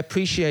I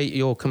appreciate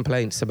your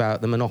complaints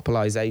about the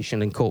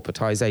monopolization and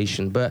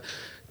corporatization, but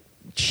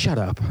shut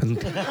up.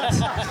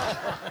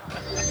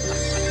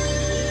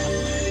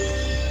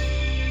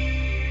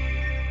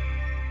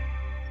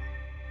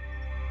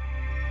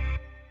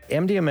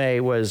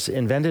 MDMA was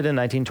invented in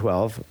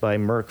 1912 by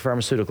Merck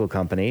Pharmaceutical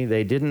Company.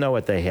 They didn't know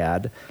what they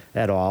had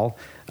at all.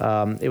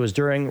 It was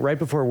right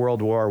before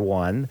World War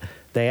I.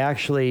 They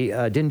actually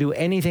didn't do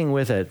anything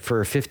with it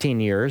for 15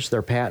 years.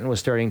 Their patent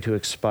was starting to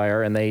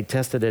expire, and they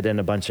tested it in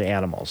a bunch of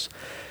animals.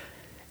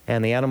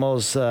 And the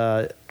animals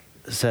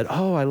said,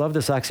 "Oh, I love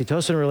this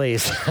oxytocin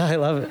release. I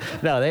love it."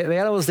 No, the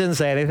animals didn't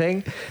say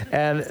anything,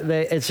 and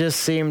it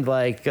just seemed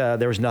like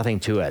there was nothing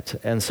to it.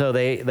 And so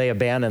they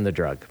abandoned the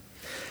drug.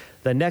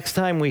 The next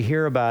time we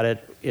hear about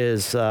it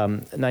is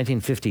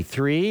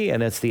 1953,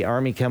 and it's the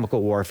Army Chemical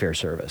Warfare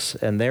Service.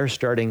 And they're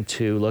starting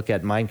to look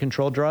at mind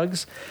control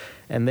drugs.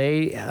 And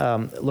they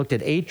looked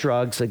at 8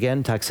 drugs,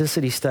 again,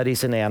 toxicity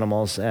studies in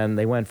animals, and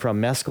they went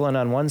from mescaline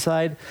on one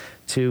side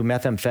to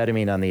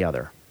methamphetamine on the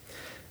other.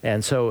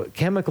 And so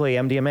chemically,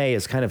 MDMA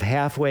is kind of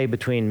halfway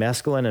between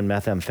mescaline and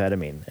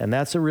methamphetamine. And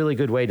that's a really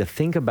good way to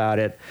think about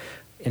it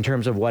in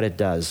terms of what it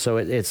does. So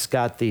it's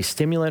got the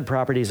stimulant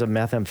properties of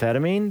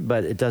methamphetamine,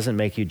 but it doesn't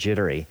make you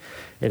jittery.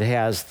 It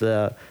has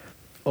the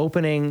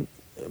opening,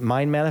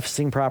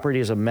 mind-manifesting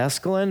properties of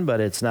mescaline, but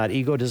it's not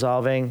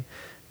ego-dissolving.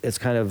 It's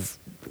kind of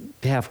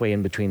halfway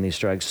in between these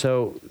drugs.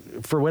 So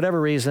for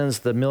whatever reasons,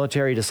 the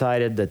military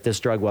decided that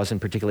this drug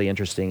wasn't particularly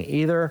interesting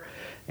either,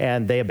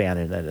 and they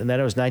abandoned it. And then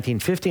it was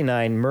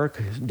 1959,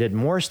 Merck did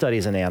more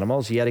studies in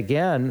animals, yet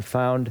again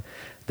found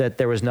that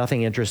there was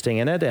nothing interesting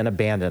in it and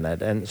abandoned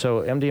it. And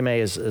so MDMA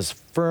is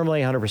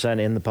firmly 100%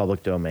 in the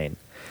public domain.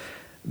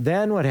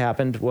 Then what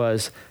happened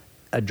was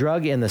a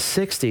drug in the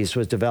 60s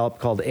was developed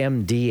called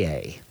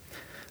MDA.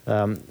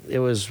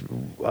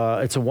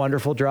 It's a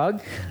wonderful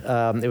drug.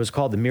 It was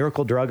called the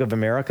miracle drug of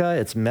America.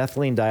 It's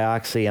methylene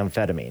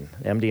dioxyamphetamine.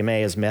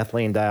 MDMA is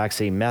methylene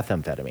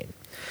dioxymethamphetamine.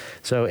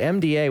 So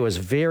MDA was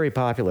very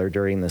popular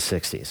during the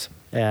 60s.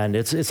 And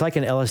it's like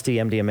an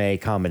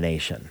LSD-MDMA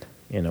combination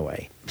in a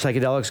way.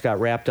 Psychedelics got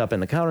wrapped up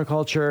in the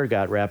counterculture,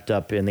 got wrapped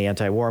up in the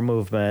anti-war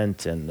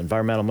movement and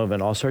environmental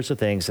movement, all sorts of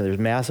things. And there's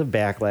massive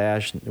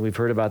backlash. We've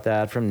heard about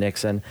that from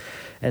Nixon.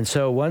 And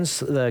so once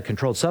the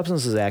Controlled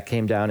Substances Act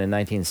came down in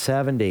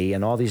 1970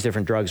 and all these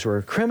different drugs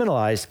were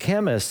criminalized,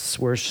 chemists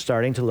were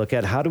starting to look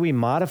at how do we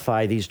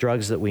modify these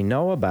drugs that we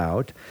know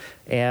about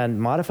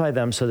and modify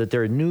them so that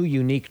they're new,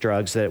 unique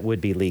drugs that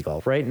would be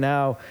legal. Right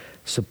now,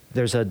 so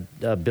there's a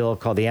bill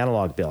called the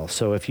Analog Bill.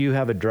 So if you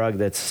have a drug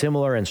that's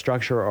similar in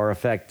structure or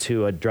effect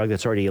to a drug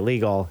that's already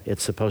illegal,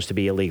 it's supposed to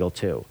be illegal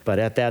too. But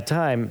at that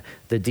time,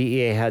 the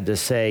DEA had to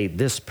say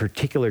this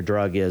particular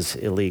drug is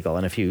illegal.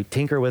 And if you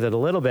tinker with it a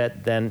little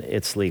bit, then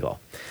it's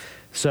legal.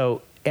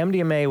 So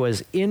MDMA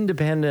was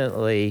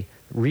independently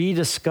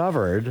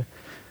rediscovered.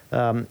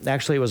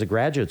 Actually, it was a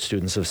graduate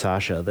student of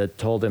Sasha that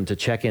told him to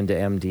check into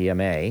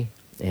MDMA.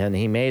 and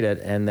he made it,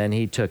 and then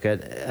he took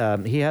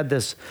it. He had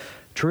this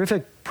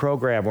terrific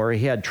program where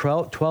he had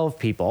 12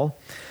 people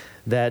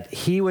that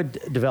he would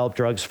develop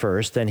drugs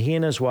first, then he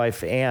and his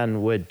wife,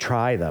 Anne, would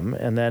try them,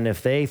 and then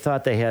if they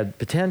thought they had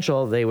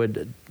potential, they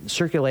would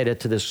circulate it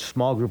to this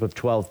small group of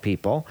 12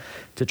 people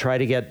to try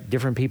to get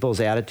different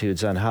people's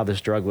attitudes on how this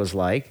drug was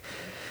like,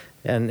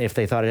 and if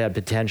they thought it had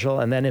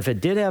potential. And then if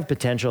it did have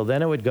potential,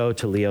 then it would go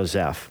to Leo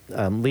Zeff.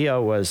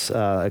 Leo was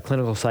a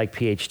clinical psych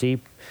PhD.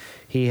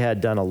 He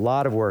had done a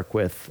lot of work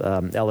with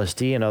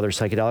LSD and other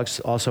psychedelics,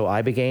 also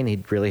Ibogaine.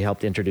 He'd really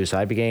helped introduce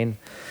Ibogaine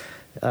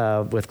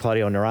with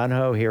Claudio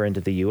Naranjo here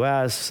into the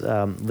U.S.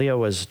 Leo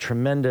was a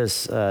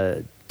tremendous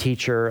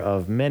teacher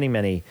of many,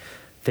 many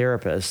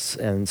therapists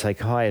and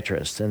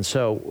psychiatrists. And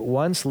so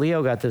once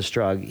Leo got this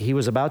drug, he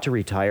was about to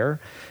retire,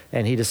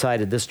 and he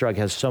decided this drug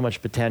has so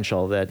much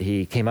potential that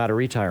he came out of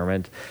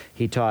retirement.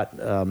 He taught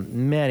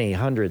many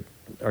hundred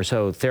or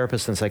so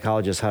therapists and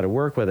psychologists how to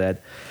work with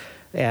it.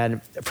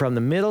 And from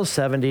the middle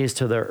 70s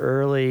to the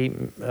early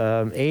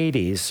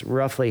 80s,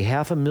 roughly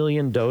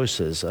 500,000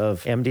 doses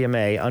of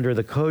MDMA under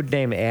the code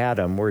name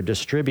Adam were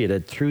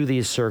distributed through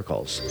these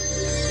circles.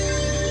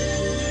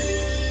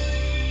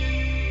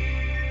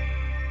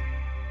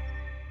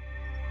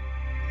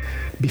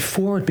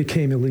 Before it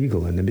became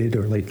illegal in the mid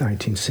or late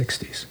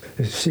 1960s,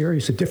 a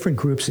series of different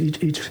groups,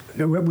 each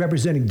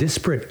representing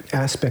disparate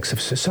aspects of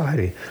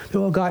society, they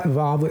all got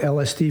involved with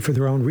LSD for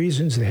their own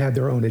reasons. They had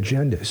their own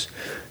agendas.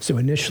 So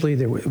initially,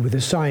 there were the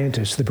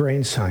scientists, the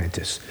brain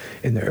scientists,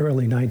 in the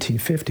early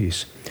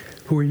 1950s,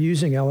 who were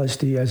using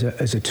LSD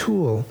as a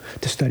tool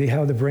to study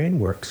how the brain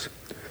works,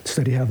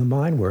 study how the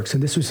mind works.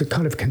 And this was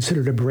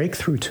considered a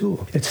breakthrough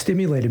tool. It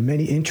stimulated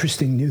many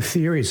interesting new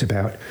theories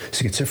about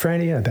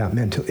schizophrenia, about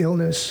mental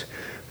illness.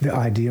 The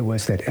idea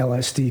was that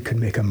LSD could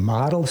make a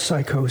model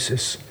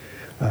psychosis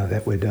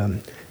that would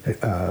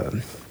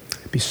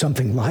be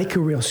something like a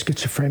real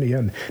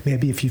schizophrenia.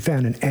 Maybe if you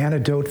found an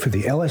antidote for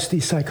the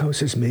LSD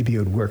psychosis, maybe it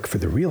would work for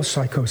the real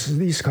psychosis,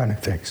 these kind of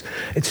things.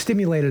 It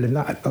stimulated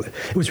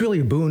it was really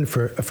a boon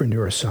for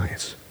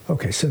neuroscience.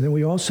 Okay, so then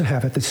we also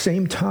have at the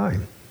same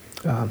time,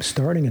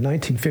 starting in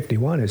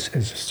 1951,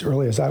 as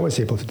early as I was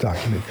able to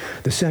document,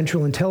 the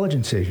Central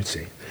Intelligence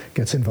Agency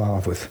gets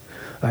involved with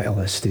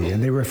LSD,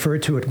 and they refer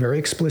to it very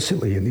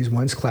explicitly in these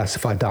once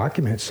classified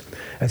documents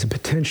as a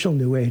potential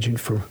new agent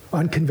for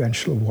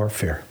unconventional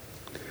warfare.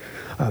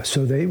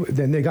 So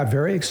they got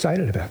very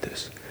excited about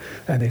this,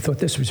 and they thought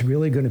this was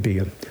really going to be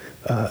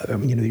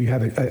you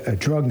have a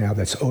drug now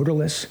that's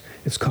odorless,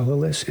 it's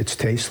colorless, it's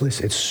tasteless,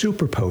 it's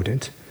super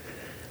potent.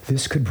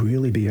 This could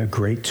really be a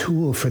great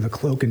tool for the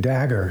cloak and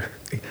dagger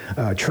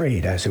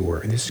trade, as it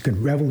were. This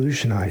could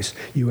revolutionize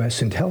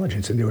U.S.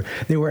 intelligence. And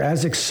they were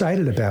as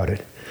excited about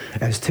it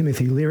as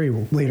Timothy Leary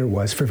later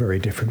was for very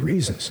different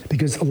reasons.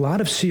 Because a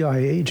lot of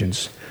CIA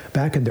agents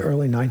back in the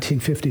early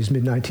 1950s,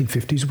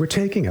 mid-1950s, were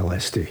taking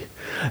LSD.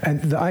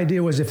 And the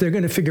idea was if they're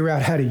going to figure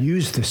out how to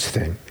use this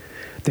thing,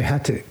 they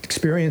had to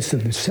experience it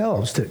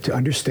themselves to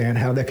understand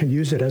how they can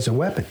use it as a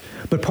weapon.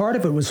 But part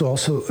of it was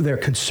also their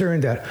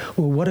concern that,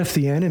 well, what if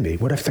the enemy,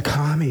 what if the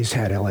commies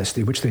had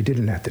LSD, which they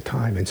didn't at the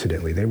time,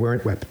 incidentally. They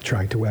weren't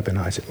trying to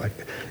weaponize it like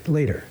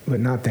later, but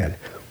not then.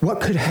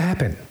 What could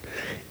happen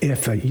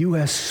if a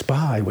U.S.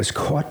 spy was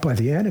caught by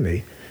the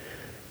enemy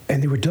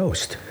and they were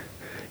dosed?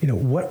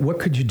 What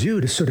could you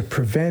do to sort of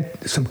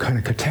prevent some kind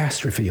of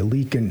catastrophe, a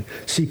leak in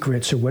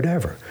secrets or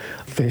whatever?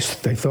 They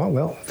thought,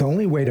 well, the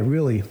only way to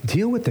really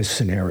deal with this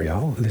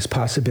scenario, this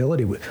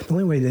possibility, the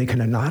only way they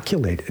can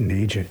inoculate an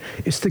agent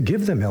is to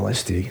give them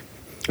LSD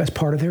as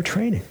part of their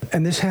training.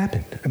 And this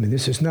happened. I mean,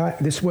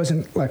 this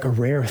wasn't like a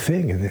rare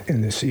thing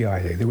in the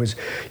CIA. There was,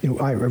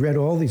 I read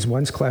all these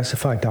once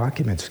classified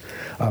documents,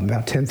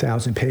 about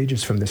 10,000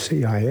 pages from the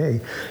CIA,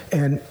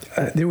 and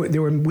there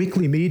were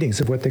weekly meetings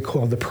of what they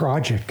called the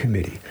Project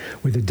Committee,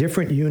 where the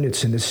different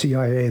units in the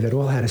CIA that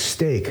all had a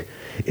stake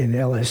in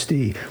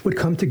LSD would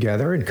come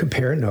together and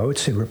compare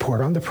notes and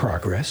report on the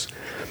progress.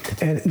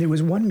 And there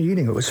was one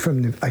meeting, it was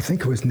from, I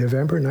think it was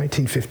November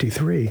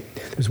 1953.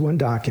 There was one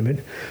document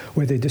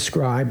where they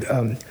described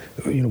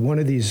one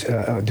of these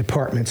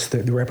departments,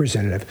 the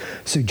representative,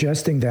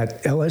 suggesting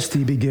that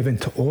LSD be given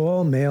to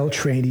all male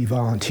trainee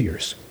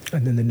volunteers.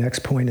 And then the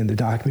next point in the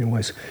document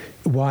was,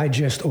 why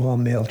just all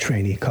male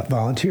trainee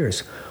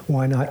volunteers?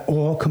 Why not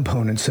all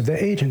components of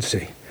the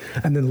agency?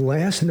 And then the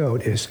last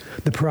note is,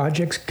 the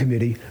Projects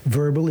Committee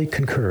verbally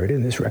concurred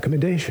in this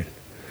recommendation.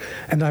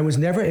 And I was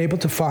never able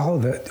to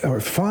follow or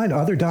find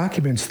other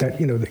documents that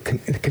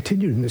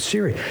continued in this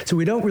series. So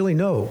we don't really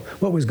know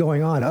what was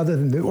going on, other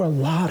than there were a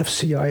lot of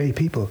CIA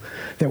people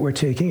that were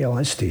taking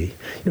LSD,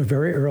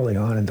 very early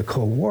on in the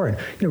Cold War,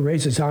 and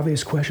raises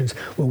obvious questions.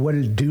 Well, what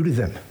did it do to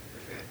them?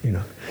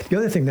 The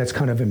other thing that's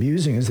kind of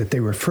amusing is that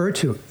they refer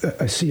to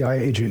a CIA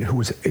agent who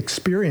was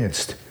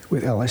experienced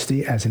with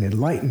LSD as an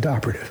enlightened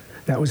operative.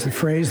 That was the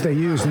phrase they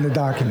used in the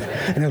document.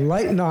 An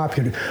enlightened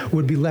operative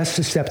would be less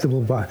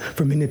susceptible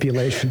for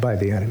manipulation by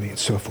the enemy and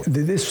so forth.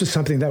 This was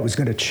something that was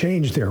going to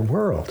change their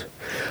world.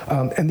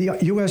 And the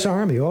U.S.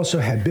 Army also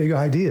had big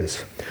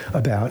ideas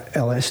about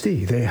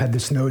LSD. They had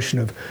this notion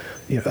of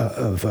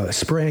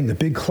spraying the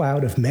big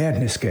cloud of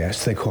madness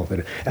gas, they called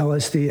it,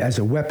 LSD as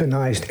a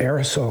weaponized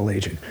aerosol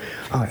agent.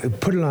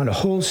 Put it on a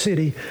whole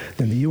city,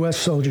 then the U.S.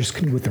 soldiers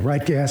with the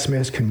right gas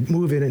mask can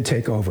move in and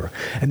take over.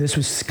 And this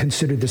was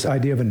considered this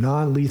idea of a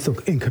non-lethal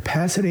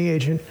incapacitating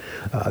agent,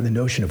 the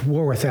notion of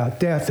war without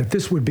death, that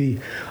this would be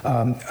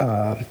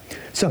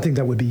something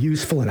that would be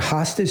useful in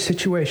hostage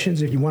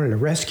situations. If you wanted to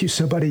rescue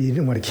somebody, you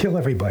didn't want to kill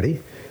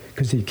everybody,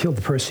 because you killed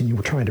the person you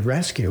were trying to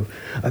rescue,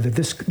 that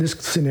this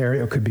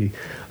scenario could be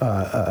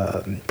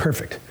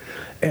perfect.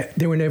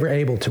 They were never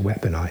able to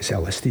weaponize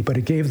LSD, but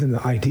it gave them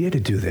the idea to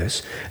do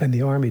this, and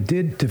the Army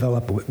did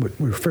develop what we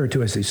refer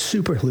to as these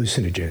super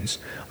hallucinogens.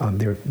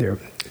 They're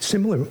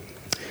similar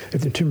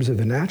in terms of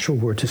the natural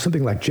word to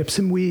something like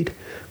gypsum weed,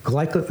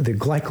 the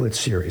glycolate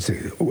series,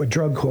 a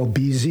drug called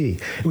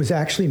BZ. It was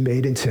actually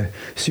made into a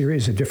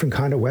series of different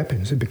kind of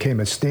weapons. It became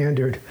a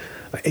standard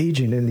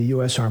agent in the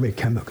U.S. Army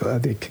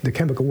the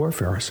chemical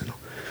warfare arsenal.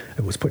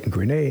 It was put in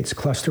grenades,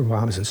 cluster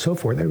bombs, and so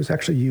forth. It was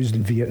actually used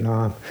in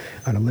Vietnam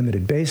on a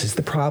limited basis.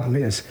 The problem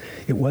is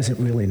it wasn't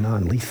really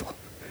non-lethal.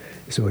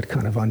 So it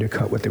kind of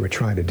undercut what they were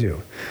trying to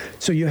do.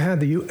 So you had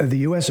the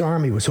U.S.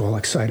 Army was all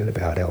excited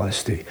about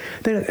LSD.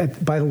 Then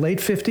by the late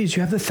 50s,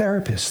 you have the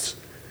therapists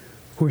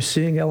who are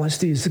seeing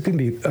LSD as going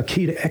to be a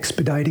key to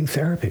expediting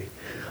therapy.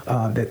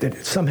 That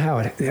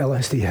somehow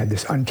LSD had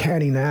this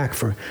uncanny knack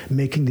for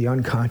making the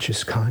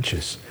unconscious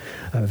conscious.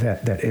 And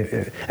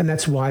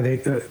that's why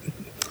they...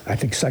 I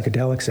think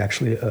psychedelics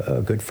actually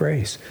a good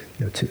phrase,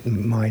 to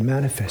mind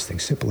manifesting,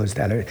 simple as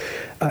that.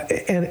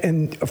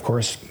 And of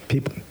course,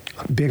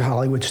 big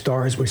Hollywood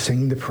stars were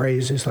singing the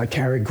praises, like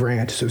Cary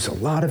Grant. So there's a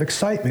lot of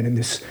excitement in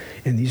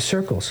these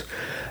circles.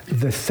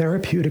 The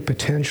therapeutic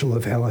potential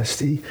of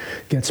LSD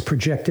gets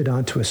projected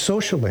onto a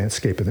social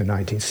landscape in the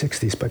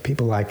 1960s by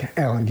people like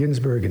Allen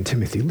Ginsberg and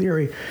Timothy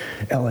Leary.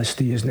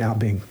 LSD is now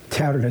being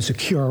touted as a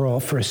cure-all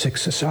for a sick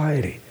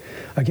society.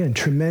 Again,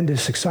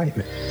 tremendous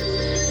excitement.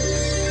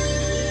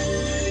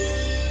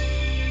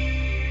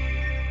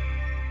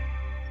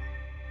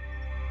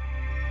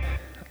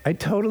 I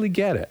totally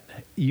get it.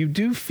 You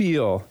do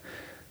feel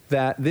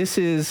that this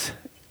is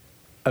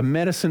a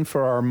medicine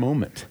for our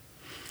moment,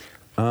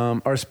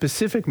 our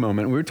specific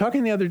moment. We were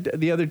talking the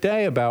other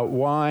day about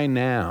why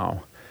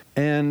now,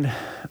 and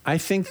I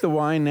think the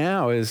why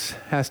now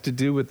has to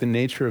do with the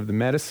nature of the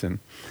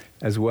medicine,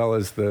 as well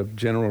as the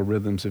general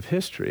rhythms of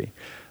history.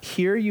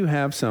 Here you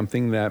have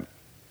something that,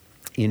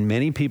 in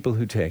many people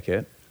who take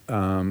it,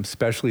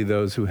 especially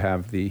those who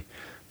have the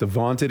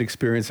vaunted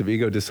experience of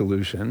ego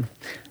dissolution.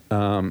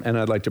 And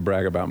I'd like to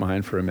brag about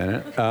mine for a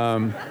minute.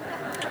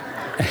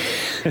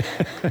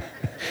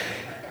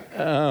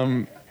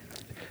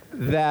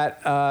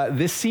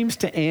 This seems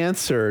to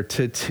answer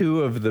to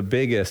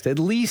at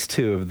least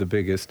two of the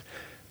biggest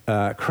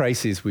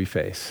crises we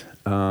face.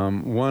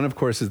 One, of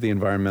course, is the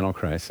environmental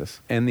crisis,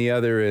 and the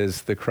other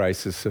is the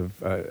crisis of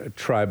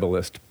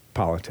tribalist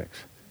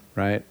politics,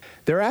 right?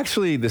 They're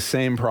actually the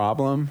same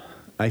problem,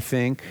 I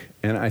think,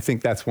 and I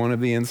think that's one of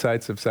the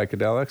insights of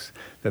psychedelics,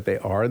 that they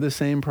are the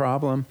same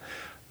problem.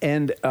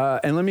 And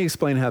let me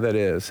explain how that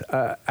is.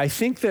 I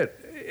think that,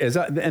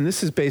 and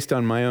this is based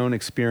on my own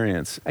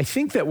experience, I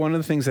think that one of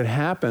the things that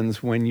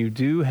happens when you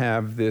do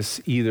have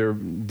this either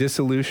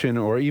dissolution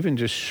or even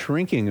just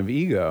shrinking of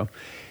ego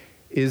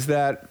is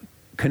that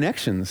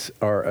connections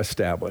are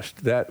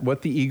established, that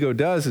what the ego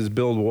does is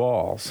build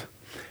walls.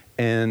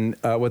 And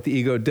what the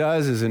ego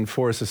does is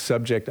enforce a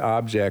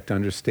subject-object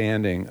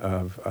understanding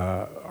of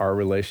our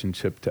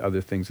relationship to other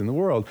things in the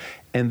world,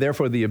 and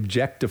therefore the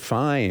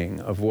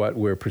objectifying of what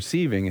we're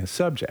perceiving as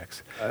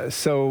subjects.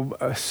 So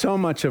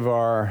much of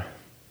our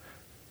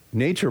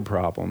nature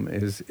problem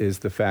is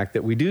the fact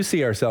that we do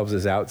see ourselves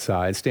as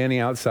outside, standing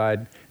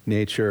outside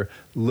nature,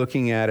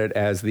 looking at it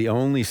as the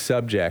only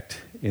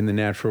subject in the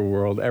natural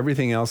world.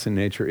 Everything else in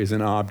nature is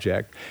an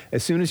object.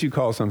 As soon as you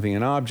call something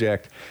an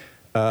object,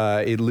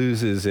 it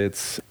loses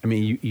its,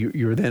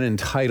 you're then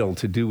entitled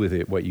to do with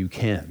it what you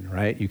can,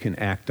 right? You can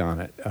act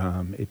on it,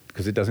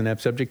 because it doesn't have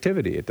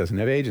subjectivity, it doesn't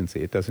have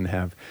agency, it doesn't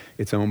have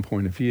its own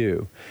point of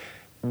view.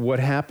 What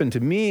happened to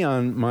me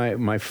on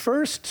my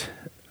first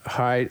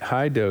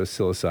high-dose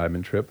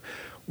psilocybin trip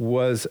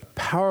was a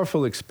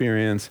powerful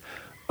experience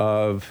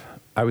of,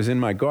 I was in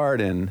my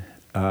garden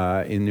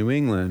in New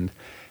England,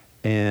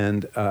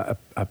 and a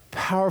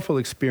powerful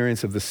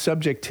experience of the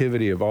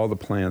subjectivity of all the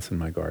plants in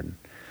my garden.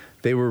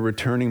 They were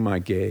returning my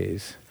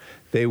gaze.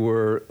 They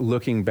were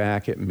looking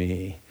back at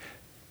me.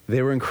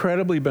 They were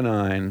incredibly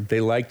benign. They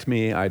liked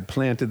me. I'd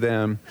planted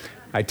them.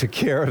 I took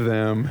care of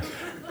them.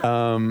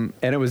 And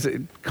it was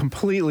a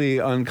completely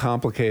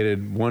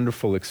uncomplicated,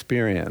 wonderful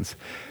experience.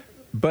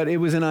 But it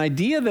was an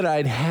idea that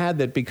I'd had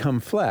that become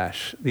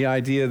flesh, the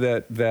idea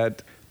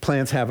that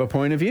plants have a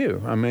point of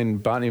view.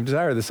 Botany of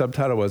Desire, the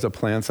subtitle was A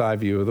Plant's Eye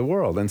View of the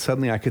World. And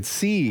suddenly I could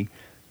see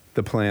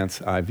the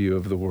plant's eye view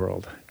of the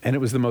world. And it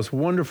was the most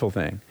wonderful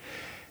thing.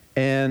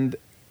 And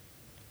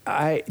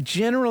I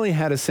generally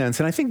had a sense,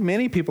 and I think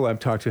many people I've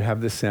talked to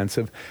have this sense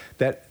of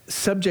that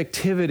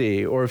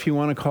subjectivity, or if you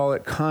want to call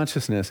it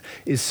consciousness,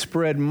 is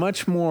spread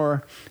much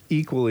more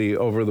equally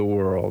over the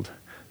world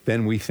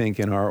than we think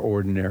in our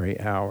ordinary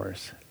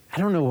hours. I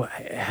don't know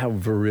how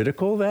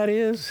veridical that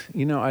is.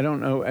 I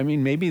don't know. I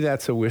mean, maybe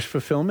that's a wish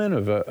fulfillment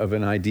of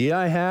an idea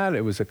I had.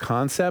 It was a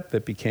concept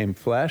that became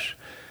flesh,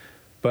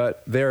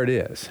 but there it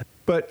is.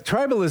 But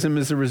tribalism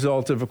is the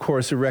result of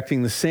course,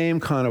 erecting the same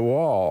kind of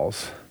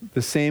walls,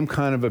 the same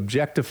kind of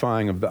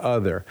objectifying of the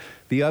other.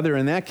 The other,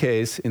 in that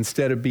case,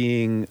 instead of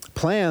being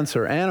plants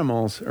or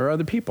animals, are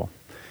other people.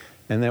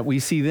 And that we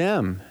see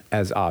them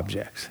as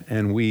objects,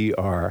 and we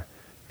are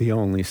the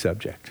only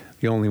subject,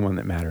 the only one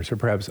that matters, or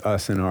perhaps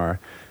us and our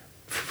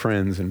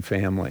friends and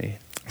family.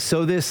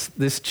 So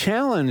this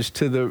challenge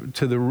to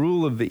the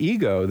rule of the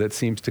ego that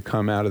seems to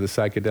come out of the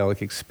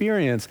psychedelic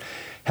experience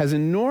has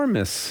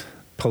enormous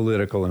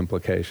political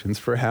implications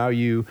for how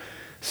you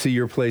see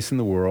your place in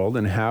the world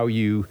and how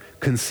you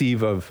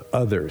conceive of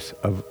others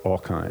of all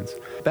kinds.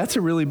 That's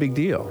a really big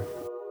deal.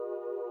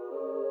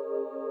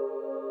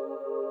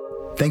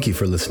 Thank you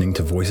for listening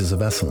to Voices of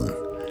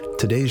Esalen.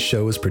 Today's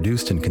show is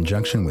produced in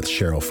conjunction with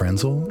Cheryl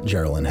Frenzel,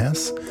 Geraldine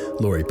Hess,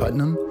 Lori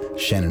Putnam,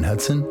 Shannon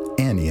Hudson,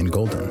 and Ian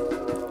Golden.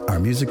 Our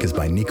music is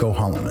by Nico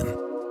Holloman.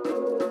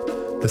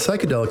 The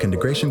Psychedelic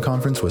Integration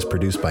Conference was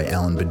produced by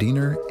Alan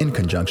Bediner in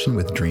conjunction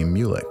with Dream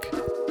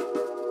Mulick.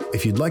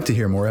 If you'd like to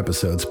hear more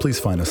episodes, please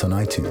find us on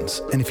iTunes.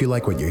 And if you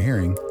like what you're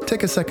hearing,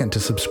 take a second to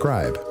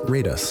subscribe,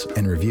 rate us,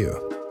 and review.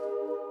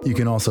 You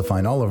can also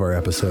find all of our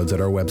episodes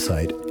at our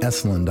website,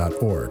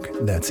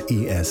 esalen.org. That's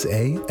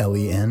ESALEN.org.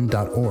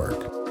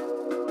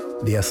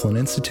 The Esalen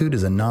Institute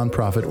is a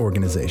nonprofit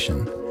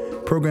organization.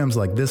 Programs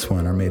like this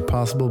one are made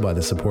possible by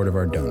the support of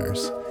our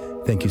donors.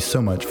 Thank you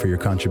so much for your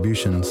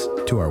contributions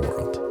to our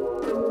world.